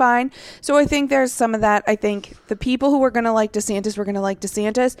he was fine. So I think there's some of that. I think the people who were going to like DeSantis were going to like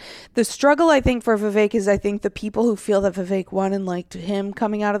DeSantis. The struggle, I think, for Vivek is I think the people who feel that Vivek won and liked him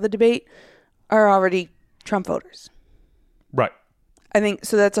coming out of the debate are already Trump voters. Right. I think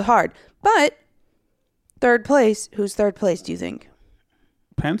so. That's hard. But third place, who's third place, do you think?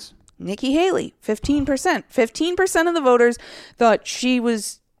 Pence? Nikki Haley, 15%. 15% of the voters thought she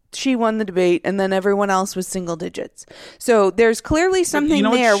won the debate, and then everyone else was single digits. So there's clearly something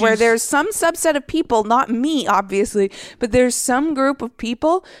there where there's some subset of people, not me, obviously, but there's some group of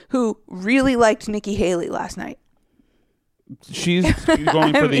people who really liked Nikki Haley last night. She's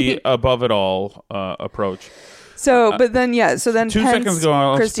going for the above it all approach. So, but then, yeah, so then 2 Pence, seconds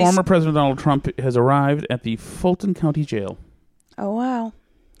ago, Christie's, former President Donald Trump has arrived at the Fulton County Jail. Oh, wow.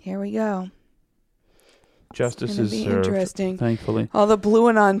 Here we go. Justice is served, interesting. Thankfully. All the Blue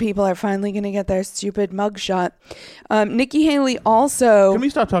Anon people are finally going to get their stupid mugshot. Nikki Haley also... Can we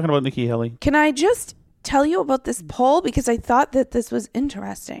stop talking about Nikki Haley? Can I just tell you about this poll? Because I thought that this was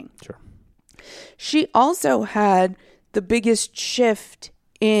interesting. Sure. She also had the biggest shift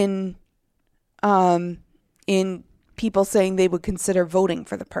in people saying they would consider voting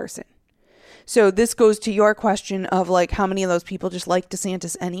for the person. So this goes to your question of how many of those people just like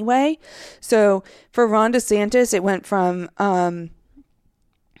DeSantis anyway. So for Ron DeSantis, it went from,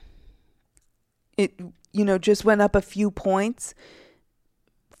 just went up a few points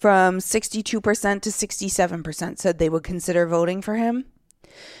from 62% to 67% said they would consider voting for him.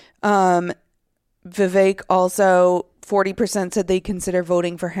 Vivek also 40% said they'd consider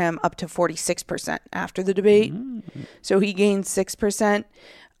voting for him, up to 46% after the debate. So he gained 6%.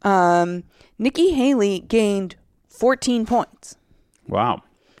 Nikki Haley gained 14 points. Wow.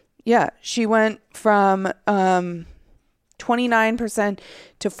 Yeah, she went from 29%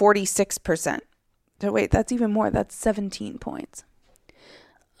 to 46%. So wait, that's even more. That's 17 points.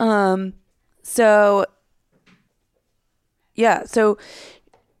 So yeah, so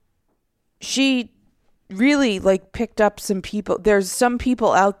she really picked up some people. There's some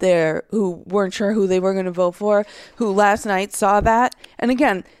people out there who weren't sure who they were going to vote for, who last night saw that. And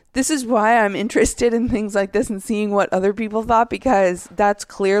again, this is why I'm interested in things like this and seeing what other people thought, because that's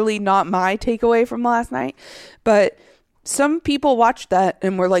clearly not my takeaway from last night. But some people watched that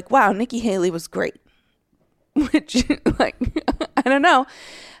and were like, wow, Nikki Haley was great. Which, I don't know,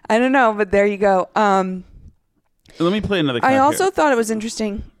 but there you go. Let me play another card I also here. thought it was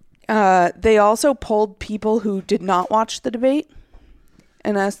interesting. They also polled people who did not watch the debate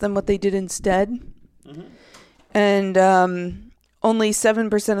and asked them what they did instead. Mm-hmm. And only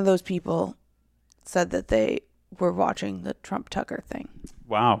 7% of those people said that they were watching the Trump Tucker thing.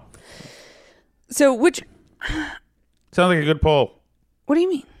 Wow. So, which sounds like a good poll. What do you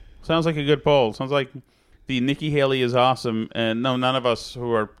mean? Sounds like a good poll. Sounds like the Nikki Haley is awesome, and no, none of us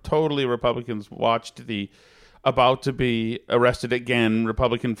who are totally Republicans watched the about to be arrested again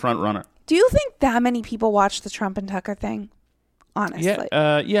Republican frontrunner. Do you think that many people watched the Trump and Tucker thing? Honestly.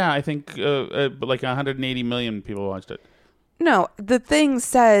 Yeah, I think like 180 million people watched it. No, the thing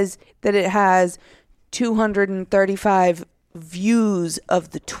says that it has 235 views of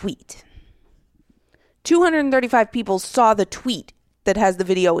the tweet. 235 people saw the tweet that has the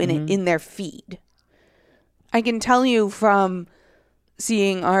video in it in their feed. I can tell you from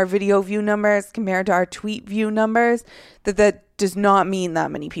seeing our video view numbers compared to our tweet view numbers that does not mean that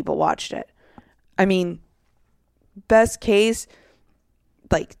many people watched it. I mean, best case,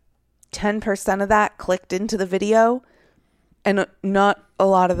 like 10% of that clicked into the video, and not a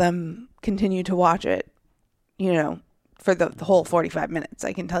lot of them continue to watch it, for the whole 45 minutes.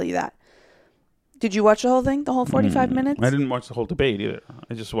 I can tell you that. Did you watch the whole thing, the whole 45 minutes? I didn't watch the whole debate either.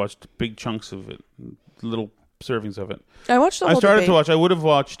 I just watched big chunks of it, little servings of it. I watched the whole debate. I started to watch. I would have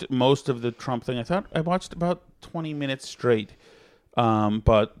watched most of the Trump thing. I thought I watched about 20 minutes straight.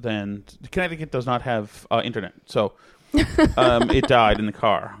 But then Connecticut does not have internet, so it died in the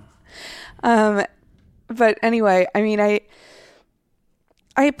car. But anyway, I mean, I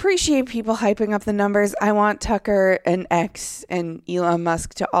appreciate people hyping up the numbers. I want Tucker and X and Elon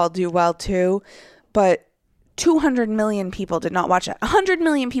Musk to all do well too. But 200 million people did not watch it. 100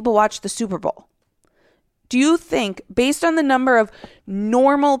 million people watched the Super Bowl. Do you think, based on the number of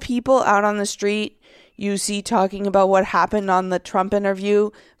normal people out on the street you see talking about what happened on the Trump interview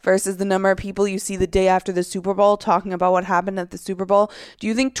versus the number of people you see the day after the Super Bowl talking about what happened at the Super Bowl, do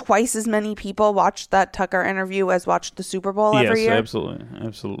you think twice as many people watched that Tucker interview as watched the Super Bowl every year? Yes,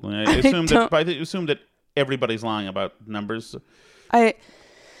 absolutely. I assume that everybody's lying about numbers. I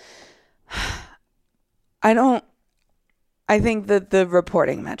think that the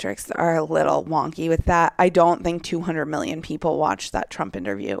reporting metrics are a little wonky with that. I don't think 200 million people watched that Trump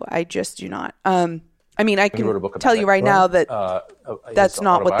interview. I just do not. I mean, I can tell you right now that that's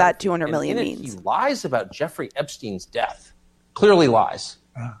not what that 200 million means. He lies about Jeffrey Epstein's death. Clearly lies.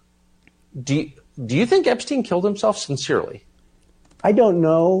 Do you think Epstein killed himself sincerely? I don't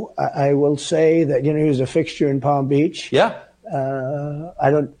know. I will say that, he was a fixture in Palm Beach. Yeah.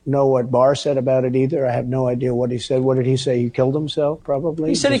 I don't know what Barr said about it either. I have no idea what he said. What did he say? He killed himself, probably?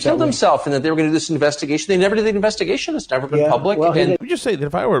 He said he killed himself and that they were going to do this investigation. They never did the investigation. It's never been public. Well, let me just say that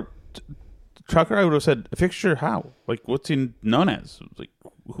if I were Tucker, I would have said, a fixture how? Like, what's he known as? Like,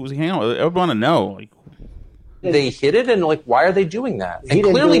 who's he hanging out with? I would want to know. Like, they hid it, and why are they doing that? And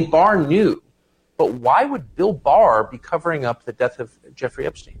clearly Barr knew. But why would Bill Barr be covering up the death of Jeffrey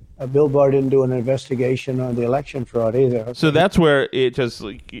Epstein? Bill Barr didn't do an investigation on the election fraud either. So that's where it just,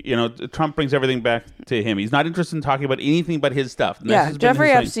 Trump brings everything back to him. He's not interested in talking about anything but his stuff. Yeah,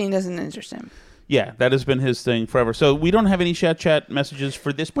 Jeffrey Epstein doesn't interest him. Yeah, that has been his thing forever. So we don't have any chat messages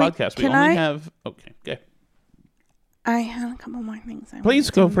for this podcast. We only have... Okay. I have a couple more things. Please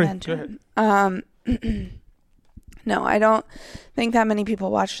go for it. Go ahead. No, I don't think that many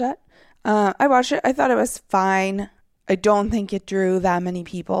people watched that. I watched it. I thought it was fine. I don't think it drew that many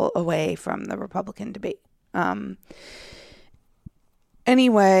people away from the Republican debate.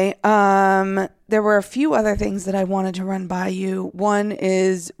 Anyway, there were a few other things that I wanted to run by you. One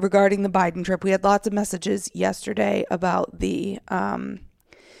is regarding the Biden trip. We had lots of messages yesterday about the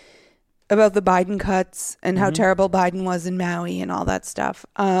Biden cuts and how terrible Biden was in Maui and all that stuff.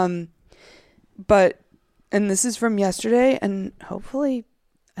 And this is from yesterday, and hopefully,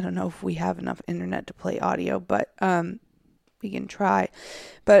 I don't know if we have enough internet to play audio, but we can try.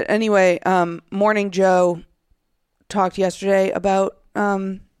 But anyway, Morning Joe talked yesterday about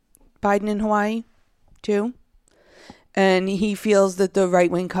Biden in Hawaii too, and he feels that the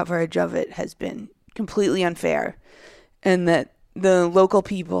right-wing coverage of it has been completely unfair, and that the local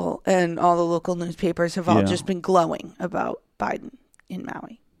people and all the local newspapers have all just been glowing about Biden in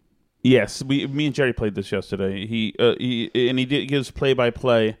Maui. Yes, me and Jerry played this yesterday. He gives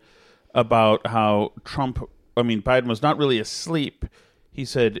play-by-play about how Biden was not really asleep. He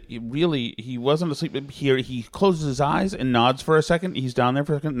said he wasn't asleep. He closes his eyes and nods for a second. He's down there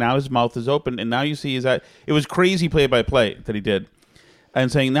for a second. Now his mouth is open, and now you see it was crazy play-by-play that he did.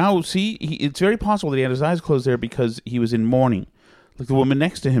 And saying, now, see, it's very possible that he had his eyes closed there because he was in mourning, like the woman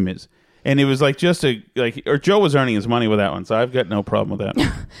next to him is. And it was or Joe was earning his money with that one, so I've got no problem with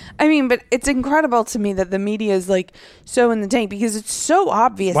that. I mean, but it's incredible to me that the media is so in the tank because it's so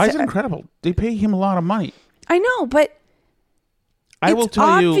obvious. Why is it incredible? They pay him a lot of money. I know, but I will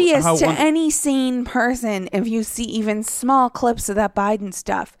tell you obvious how to any sane person, if you see even small clips of that Biden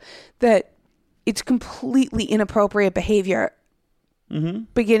stuff, that it's completely inappropriate behavior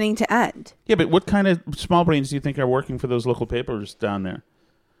beginning to end. Yeah, but what kind of small brains do you think are working for those local papers down there?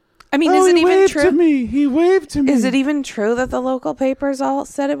 I mean, is it even true? He waved to me. Is it even true that the local papers all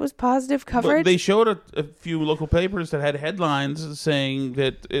said it was positive coverage? But they showed a few local papers that had headlines saying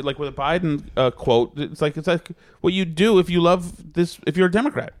that, like with a Biden quote, it's like what you do if you love this. If you're a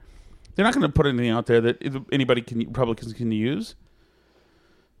Democrat, they're not going to put anything out there that Republicans can use.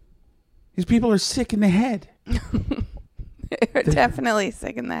 These people are sick in the head. They're definitely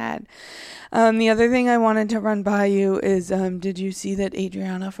sick in the head. The other thing I wanted to run by you is, did you see that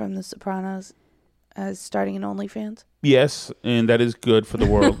Adriana from The Sopranos is starting an OnlyFans? Yes, and that is good for the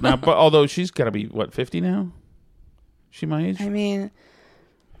world. Now, but although she's got to be, 50 now? She my age? I mean,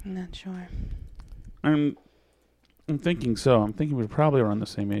 I'm not sure. I'm thinking so. I'm thinking we're probably around the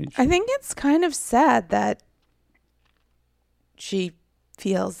same age. I think it's kind of sad that she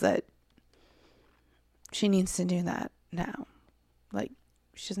feels that she needs to do that now. Like,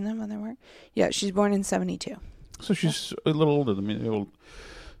 she doesn't have other work. Yeah, she's born in 1972. So she's a little older than me.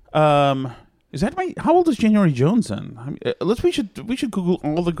 Is that right? How old is January Jones then? I mean, we should Google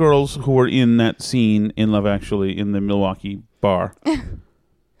all the girls who were in that scene in Love Actually in the Milwaukee bar.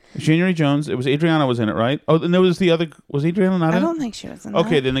 January Jones. It was Adriana was in it, right? Oh, and there was the other. Was Adriana not in it? I don't think she was in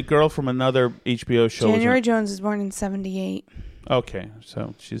Okay, that. then the girl from another HBO show. January Jones is born in 1978. Okay,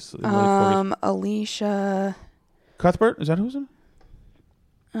 so she's in the late 40s. Alicia Cuthbert, is that who's in it?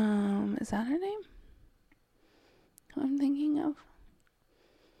 Is that her name? Who I'm thinking of?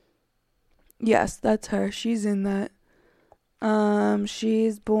 Yes, that's her. She's in that.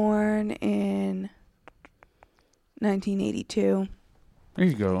 She's born in 1982. There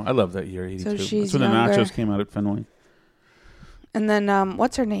you go. I love that year, 82. So she's That's when younger. the nachos came out at Fenway. And then,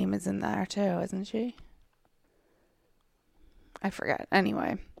 what's her name is in there too, isn't she? I forget.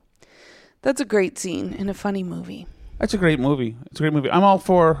 Anyway, that's a great scene in a funny movie. That's a great movie. It's a great movie. I'm all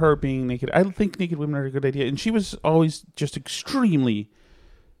for her being naked. I think naked women are a good idea, and she was always just extremely.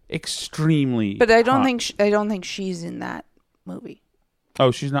 But I don't hot. I don't think she's in that movie.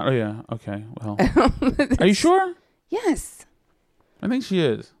 Oh, she's not. Oh, yeah. Okay. Well, are you sure? Yes. I think she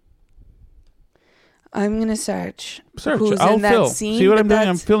is. I'm gonna search. Search. Who's I'll in that fill. scene, See what but I'm doing? I'm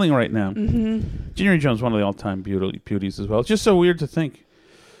that's- filling right now. Mhm. January Jones, one of the all-time beauties as well. It's just so weird to think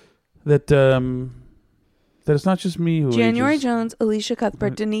that that it's not just me who January ages. Jones, Alicia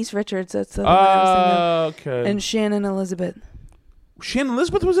Cuthbert, Denise Richards. That's the one I was thinking of. Okay. And Shannon Elizabeth. Shannon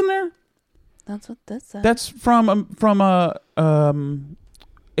Elizabeth was in there? That's what this said. That's from Head of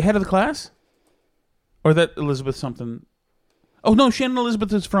the Class? Or that Elizabeth something? Oh, no, Shannon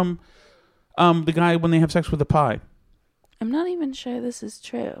Elizabeth is from the guy when they have sex with the pie. I'm not even sure this is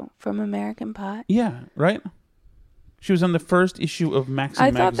true. From American Pie? Yeah, right? She was on the first issue of Maxim I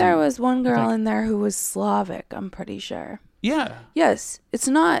magazine. thought there was one girl think. in there who was Slavic, I'm pretty sure. Yeah. Yes, it's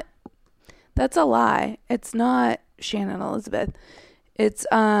not. That's a lie. It's not Shannon Elizabeth. It's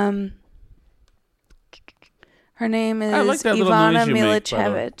her name is I like that little Ivana noise you make, by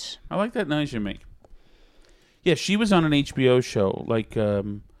the way. Milicievich. I like that noise you make. Yeah, she was on an HBO show. Like,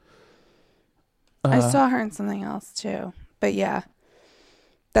 I saw her in something else too. But yeah.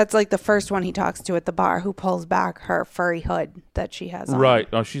 That's like the first one he talks to at the bar, who pulls back her furry hood that she has on. Right.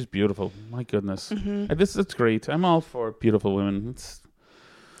 Oh, she's beautiful. My goodness. Mhm. That's great. I'm all for beautiful women. It's...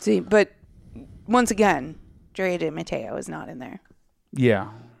 See, but once again, Drea de Matteo is not in there. Yeah.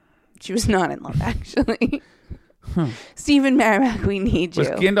 She was not in Love, actually. Stephen Merrimack, we need you.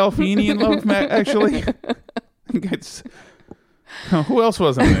 Was Gandolfini in Love, actually? Who else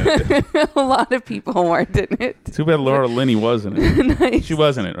wasn't in it? A lot of people weren't in it. Too bad Laura Linney was in it. Nice. She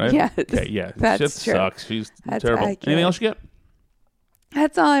was in it, right? Yes. Okay, yeah. That's Shit true. sucks. She's That's terrible. accurate. Anything else you get?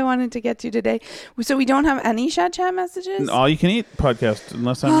 That's all I wanted to get to today. So we don't have any chat messages? All You Can Eat podcast,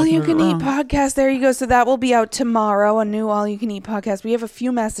 unless I'm All looking You at Can it Eat wrong. podcast. There you go. So that will be out tomorrow, a new All You Can Eat podcast. We have a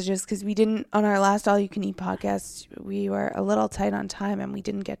few messages because we didn't, on our last All You Can Eat podcast, we were a little tight on time and we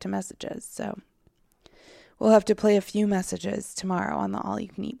didn't get to messages. So we'll have to play a few messages tomorrow on the All You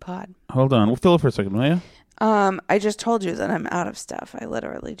Can Eat pod. Hold on. We'll fill it for a second, will you? I just told you that I'm out of stuff. I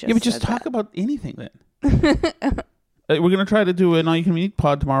literally just Yeah, but just said talk that. about anything then. We're going to try to do an All You Can Eat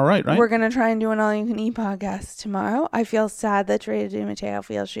pod tomorrow, right? We're going to try and do an All You Can Eat podcast tomorrow. I feel sad that Drea de Matteo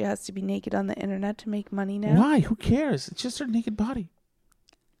feels she has to be naked on the internet to make money now. Why? Who cares? It's just her naked body.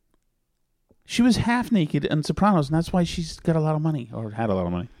 She was half naked in Sopranos, and that's why she's got a lot of money, or had a lot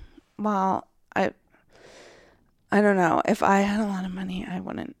of money. Well, I don't know. If I had a lot of money, I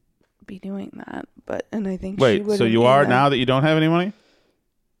wouldn't be doing that. And I think Wait, so you are now that you don't have any money?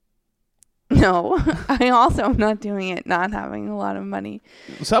 No, I also am not doing it not having a lot of money.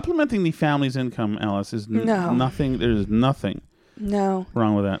 Supplementing the family's income, Alice, is nothing. There's nothing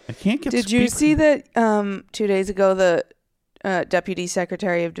wrong with that. I can't get. Did you see that 2 days ago the Deputy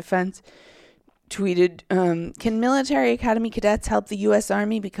Secretary of Defense tweeted, can military academy cadets help the U.S.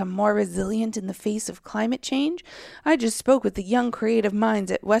 Army become more resilient in the face of climate change? I just spoke with the young creative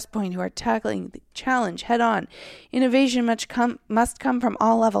minds at West Point who are tackling the challenge head on. Innovation must come from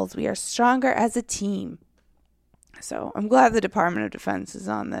all levels. We are stronger as a team. So I'm glad the Department of Defense is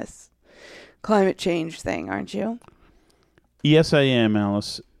on this climate change thing, aren't you? Yes, I am,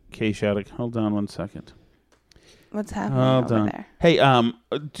 Alice K. Shattuck. Hold on 1 second. What's happening over there? Hey,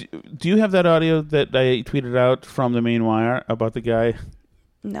 do you have that audio that I tweeted out from the main wire about the guy?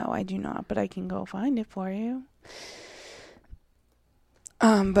 No, I do not, but I can go find it for you.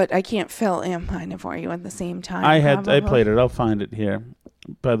 But I can't fill and find it for you at the same time. I played it. I'll find it here,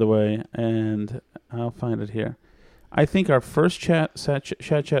 by the way, and I'll find it here. I think our first chat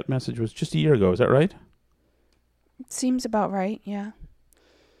message was just a year ago. Is that right? It seems about right, yeah.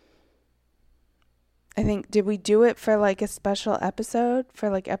 I think, did we do it for like a special episode? For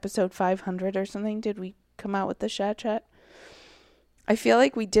like episode 500 or something? Did we come out with the chat? I feel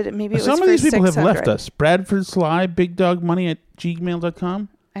like we did it. Maybe it was for 600. Some of these people have left us. Bradford Sly, bigdogmoney@gmail.com.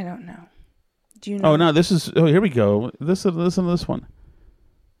 I don't know. Do you know? Oh, no, this is... Oh, here we go. Listen to this one.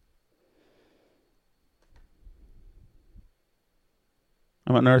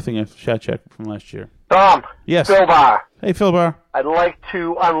 I'm unearthing a chat from last year. Tom. Yes. Phil Barr. Hey, Phil Barr. I'd like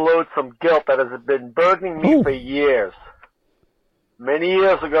to unload some guilt that has been burdening me for years. Many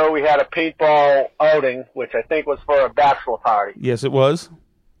years ago, we had a paintball outing, which I think was for a bachelor party. Yes, it was.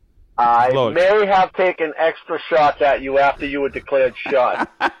 I may have taken extra shots at you after you were declared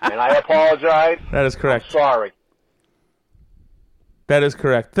shot, and I apologize. That is correct. I'm sorry. That is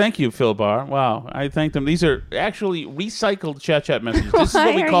correct. Thank you, Phil Barr. Wow, I thank them. These are actually recycled chat messages. This is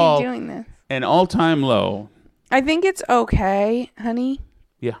what we call doing this? An all-time low. I think it's okay, honey.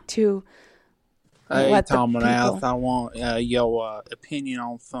 Yeah. To let Tom and Alice, I want your opinion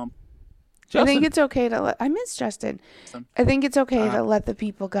on something. I think it's okay to let... I miss Justin. I think it's okay to let the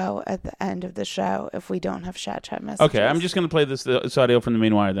people go at the end of the show if we don't have chat messages. Okay, I'm just going to play this audio from the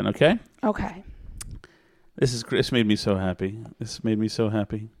main wire then, okay? Okay. This made me so happy.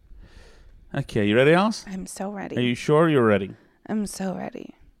 Okay, you ready, Alice? I'm so ready. Are you sure you're ready? I'm so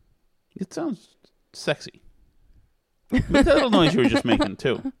ready. It sounds sexy. Make that little noise you were just making,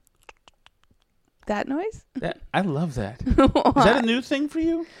 too. That noise? I love that. Is that a new thing for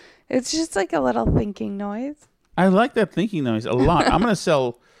you? It's just like a little thinking noise. I like that thinking noise a lot. I'm going to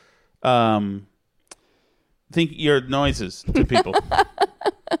sell think your noises to people.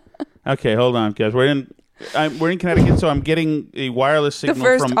 Okay, hold on, guys. We're in Connecticut, so I'm getting a wireless signal from...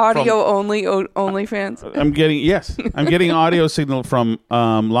 The first audio-only fans. I'm getting audio signal from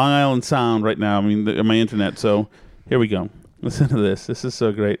Long Island Sound right now. I mean, my internet. So here we go. Listen to this. This is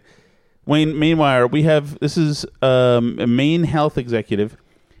so great. Meanwhile, this is a Maine health executive.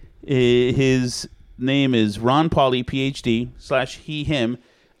 His name is Ron Pauly, PhD, /he, him.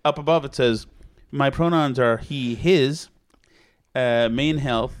 Up above it says, my pronouns are he, his, Maine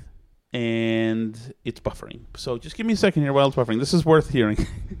health. And it's buffering. So just give me a second here while it's buffering. This is worth hearing.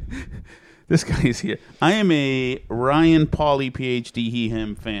 This guy is here. I am a Ryan Pauly, PhD, he,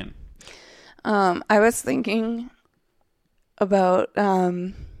 him fan. I was thinking about,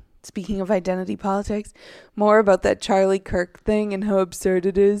 speaking of identity politics, more about that Charlie Kirk thing and how absurd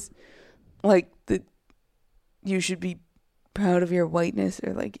it is. Like, that you should be proud of your whiteness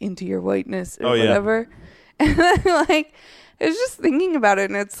or, like, into your whiteness or whatever. Yeah. And like... I was just thinking about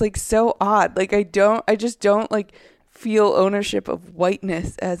it, and it's like so odd. Like I just don't like feel ownership of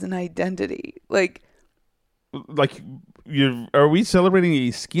whiteness as an identity. Like are we celebrating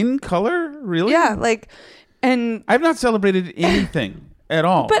a skin color? Really? Yeah. Like, and I've not celebrated anything at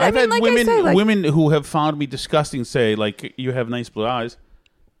all. But I've had like women who have found me disgusting say like, you have nice blue eyes.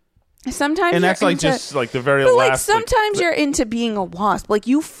 Sometimes, and that's like just like the very but last. Like sometimes you're into being a wasp. Like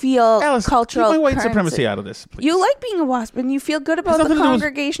you feel Alice, cultural. Keep my white currency. supremacy out of this, please. You like being a wasp, and you feel good about the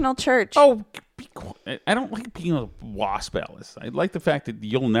congregational church. Oh, I don't like being a wasp, Alice. I like the fact that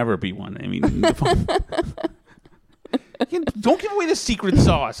you'll never be one. I mean, don't give away the secret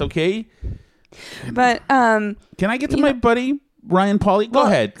sauce, okay? But can I get to my buddy Ryan Pauly? Go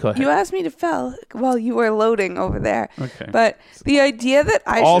ahead. You asked me to fill while you were loading over there. Okay. But the idea that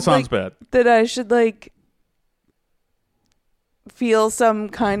I should like feel some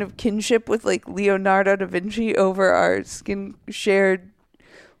kind of kinship with like Leonardo da Vinci over our shared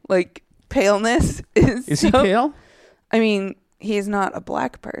like paleness is. Is he pale? I mean, he's not a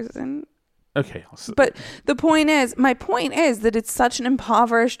black person. Okay. But my point is that it's such an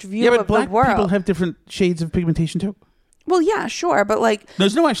impoverished view of the world. Black people have different shades of pigmentation too. Well, yeah, sure, but like...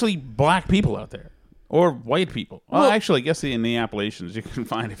 There's no actually black people out there. Or white people. Well, actually, I guess in the Appalachians you can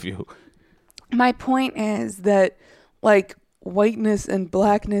find a few. My point is that, like, whiteness and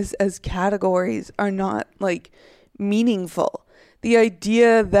blackness as categories are not, like, meaningful. The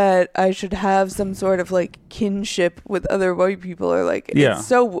idea that I should have some sort of, like, kinship with other white people are, like, it's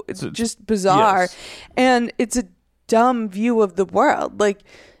just bizarre. Yes. And it's a dumb view of the world. Like,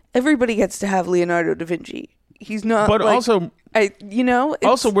 everybody gets to have Leonardo da Vinci. He's not, but like, also...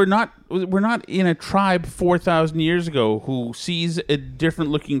 also we're not in a tribe 4,000 years ago who sees a different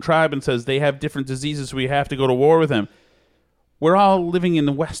looking tribe and says they have different diseases, so we have to go to war with them. We're all living in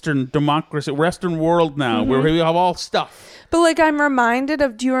the Western democracy, Western world now, where we have all stuff. But like, I'm reminded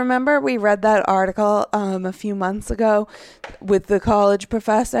of, do you remember we read that article a few months ago with the college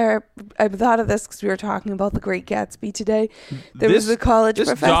professor? I thought of this because we were talking about The Great Gatsby today. There was a college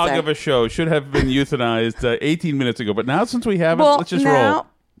professor. This dog of a show should have been euthanized 18 minutes ago, but now since we have it, let's just roll.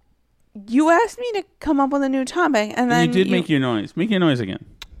 You asked me to come up with a new topic, and then you did make your noise. Make your noise again.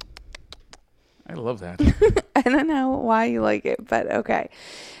 I love that. I don't know why you like it, but okay.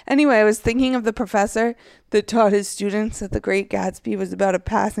 Anyway, I was thinking of the professor that taught his students that The Great Gatsby was about a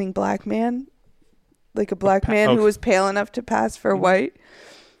passing black man. Like a black man who was pale enough to pass for white,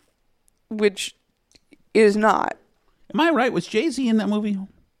 which is not. Am I right? Was Jay-Z in that movie?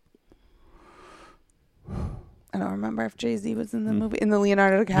 I don't remember if Jay-Z was in the movie. In the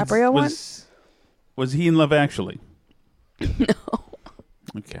Leonardo DiCaprio one? Was he in Love Actually? No.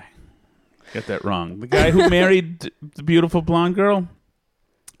 Okay. Got that wrong. The guy who married the beautiful blonde girl?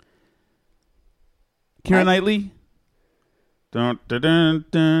 Keira Knightley? Dun, dun, dun,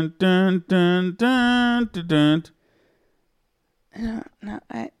 dun, dun, dun, dun, dun, dun. No,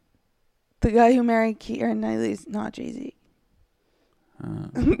 the guy who married Keira Knightley is not Jay-Z. I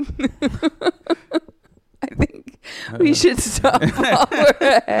think we should stop while we're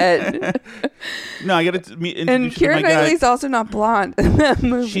ahead. No, I got to and Keira Knightley's also not blonde in that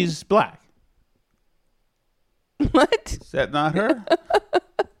movie. She's black. What? Is that not her?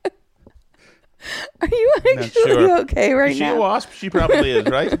 Are you actually okay right now? Is she a wasp? She probably is,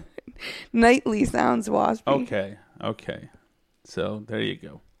 right? Knightley sounds waspy. Okay. So there you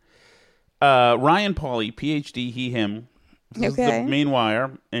go. Ryan Pauly, PhD, he, him. This is the main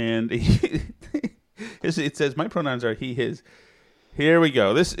wire. And it says, my pronouns are he, his. Here we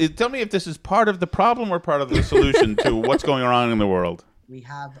go. Tell me if this is part of the problem or part of the solution to what's going on in the world. We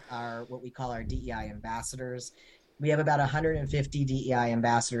have what we call our DEI ambassadors. We have about 150 DEI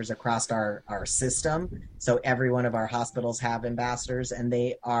ambassadors across our system. So every one of our hospitals have ambassadors, and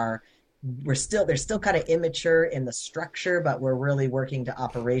they're still kind of immature in the structure, but we're really working to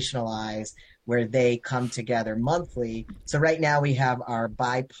operationalize where they come together monthly. So right now we have our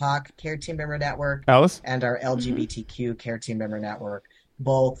BIPOC Care Team Member Network, Alice, and our LGBTQ Care Team Member Network,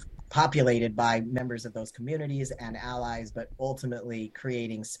 both populated by members of those communities and allies, but ultimately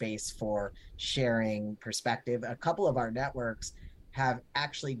creating space for sharing perspective. A couple of our networks have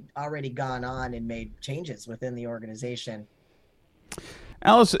actually already gone on and made changes within the organization.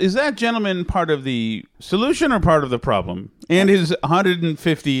 Alice, is that gentleman part of the solution or part of the problem? And his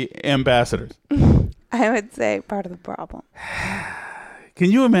 150 ambassadors? I would say part of the problem.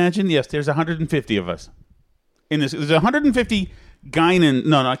 Can you imagine? Yes, there's 150 of us. There's 150 Guinan,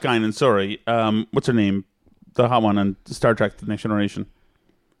 no, not Guinan, sorry. What's her name? The hot one on Star Trek The Next Generation.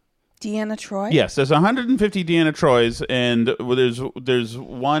 Deanna Troi? Yes, there's 150 Deanna Trois, and there's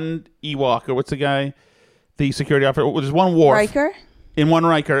one Ewok, or what's the guy? The security officer. There's one Worf. Riker? In one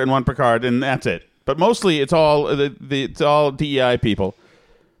Riker and one Picard, and that's it. But mostly it's all it's all DEI people.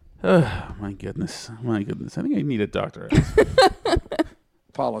 Oh, my goodness. I think I need a doctor.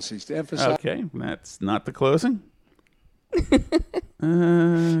 Policies to emphasize. Okay, that's not the closing. It's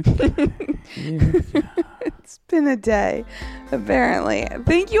been a day, apparently.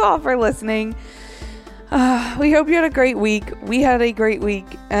 Thank you all for listening. We hope you had a great week. We had a great week.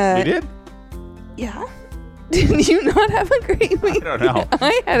 We did? Yeah. Did you not have a great week? I don't know.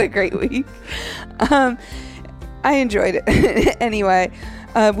 I had a great week. I enjoyed it. Anyway,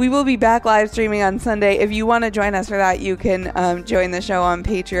 we will be back live streaming on Sunday. If you want to join us for that, you can join the show on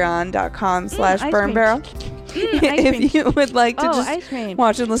patreon.com/burnbarrel. If you would like to just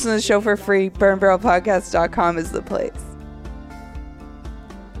watch and listen to the show for free, burnbarrelpodcast.com is the place.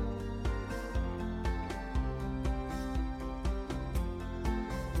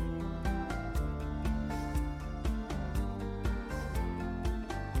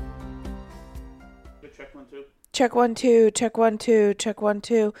 Check 1 2. Check 1 2. Check 1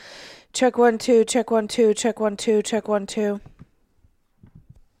 2. Check 1 2. Check 1 2. Check 1 2. Check 1 2.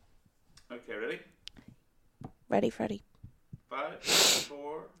 Okay, ready? Ready, Freddie. 5,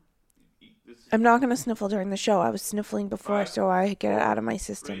 4. I'm not going to sniffle during the show. I was sniffling before, 5, so I get it out of my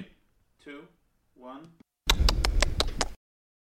system. 3,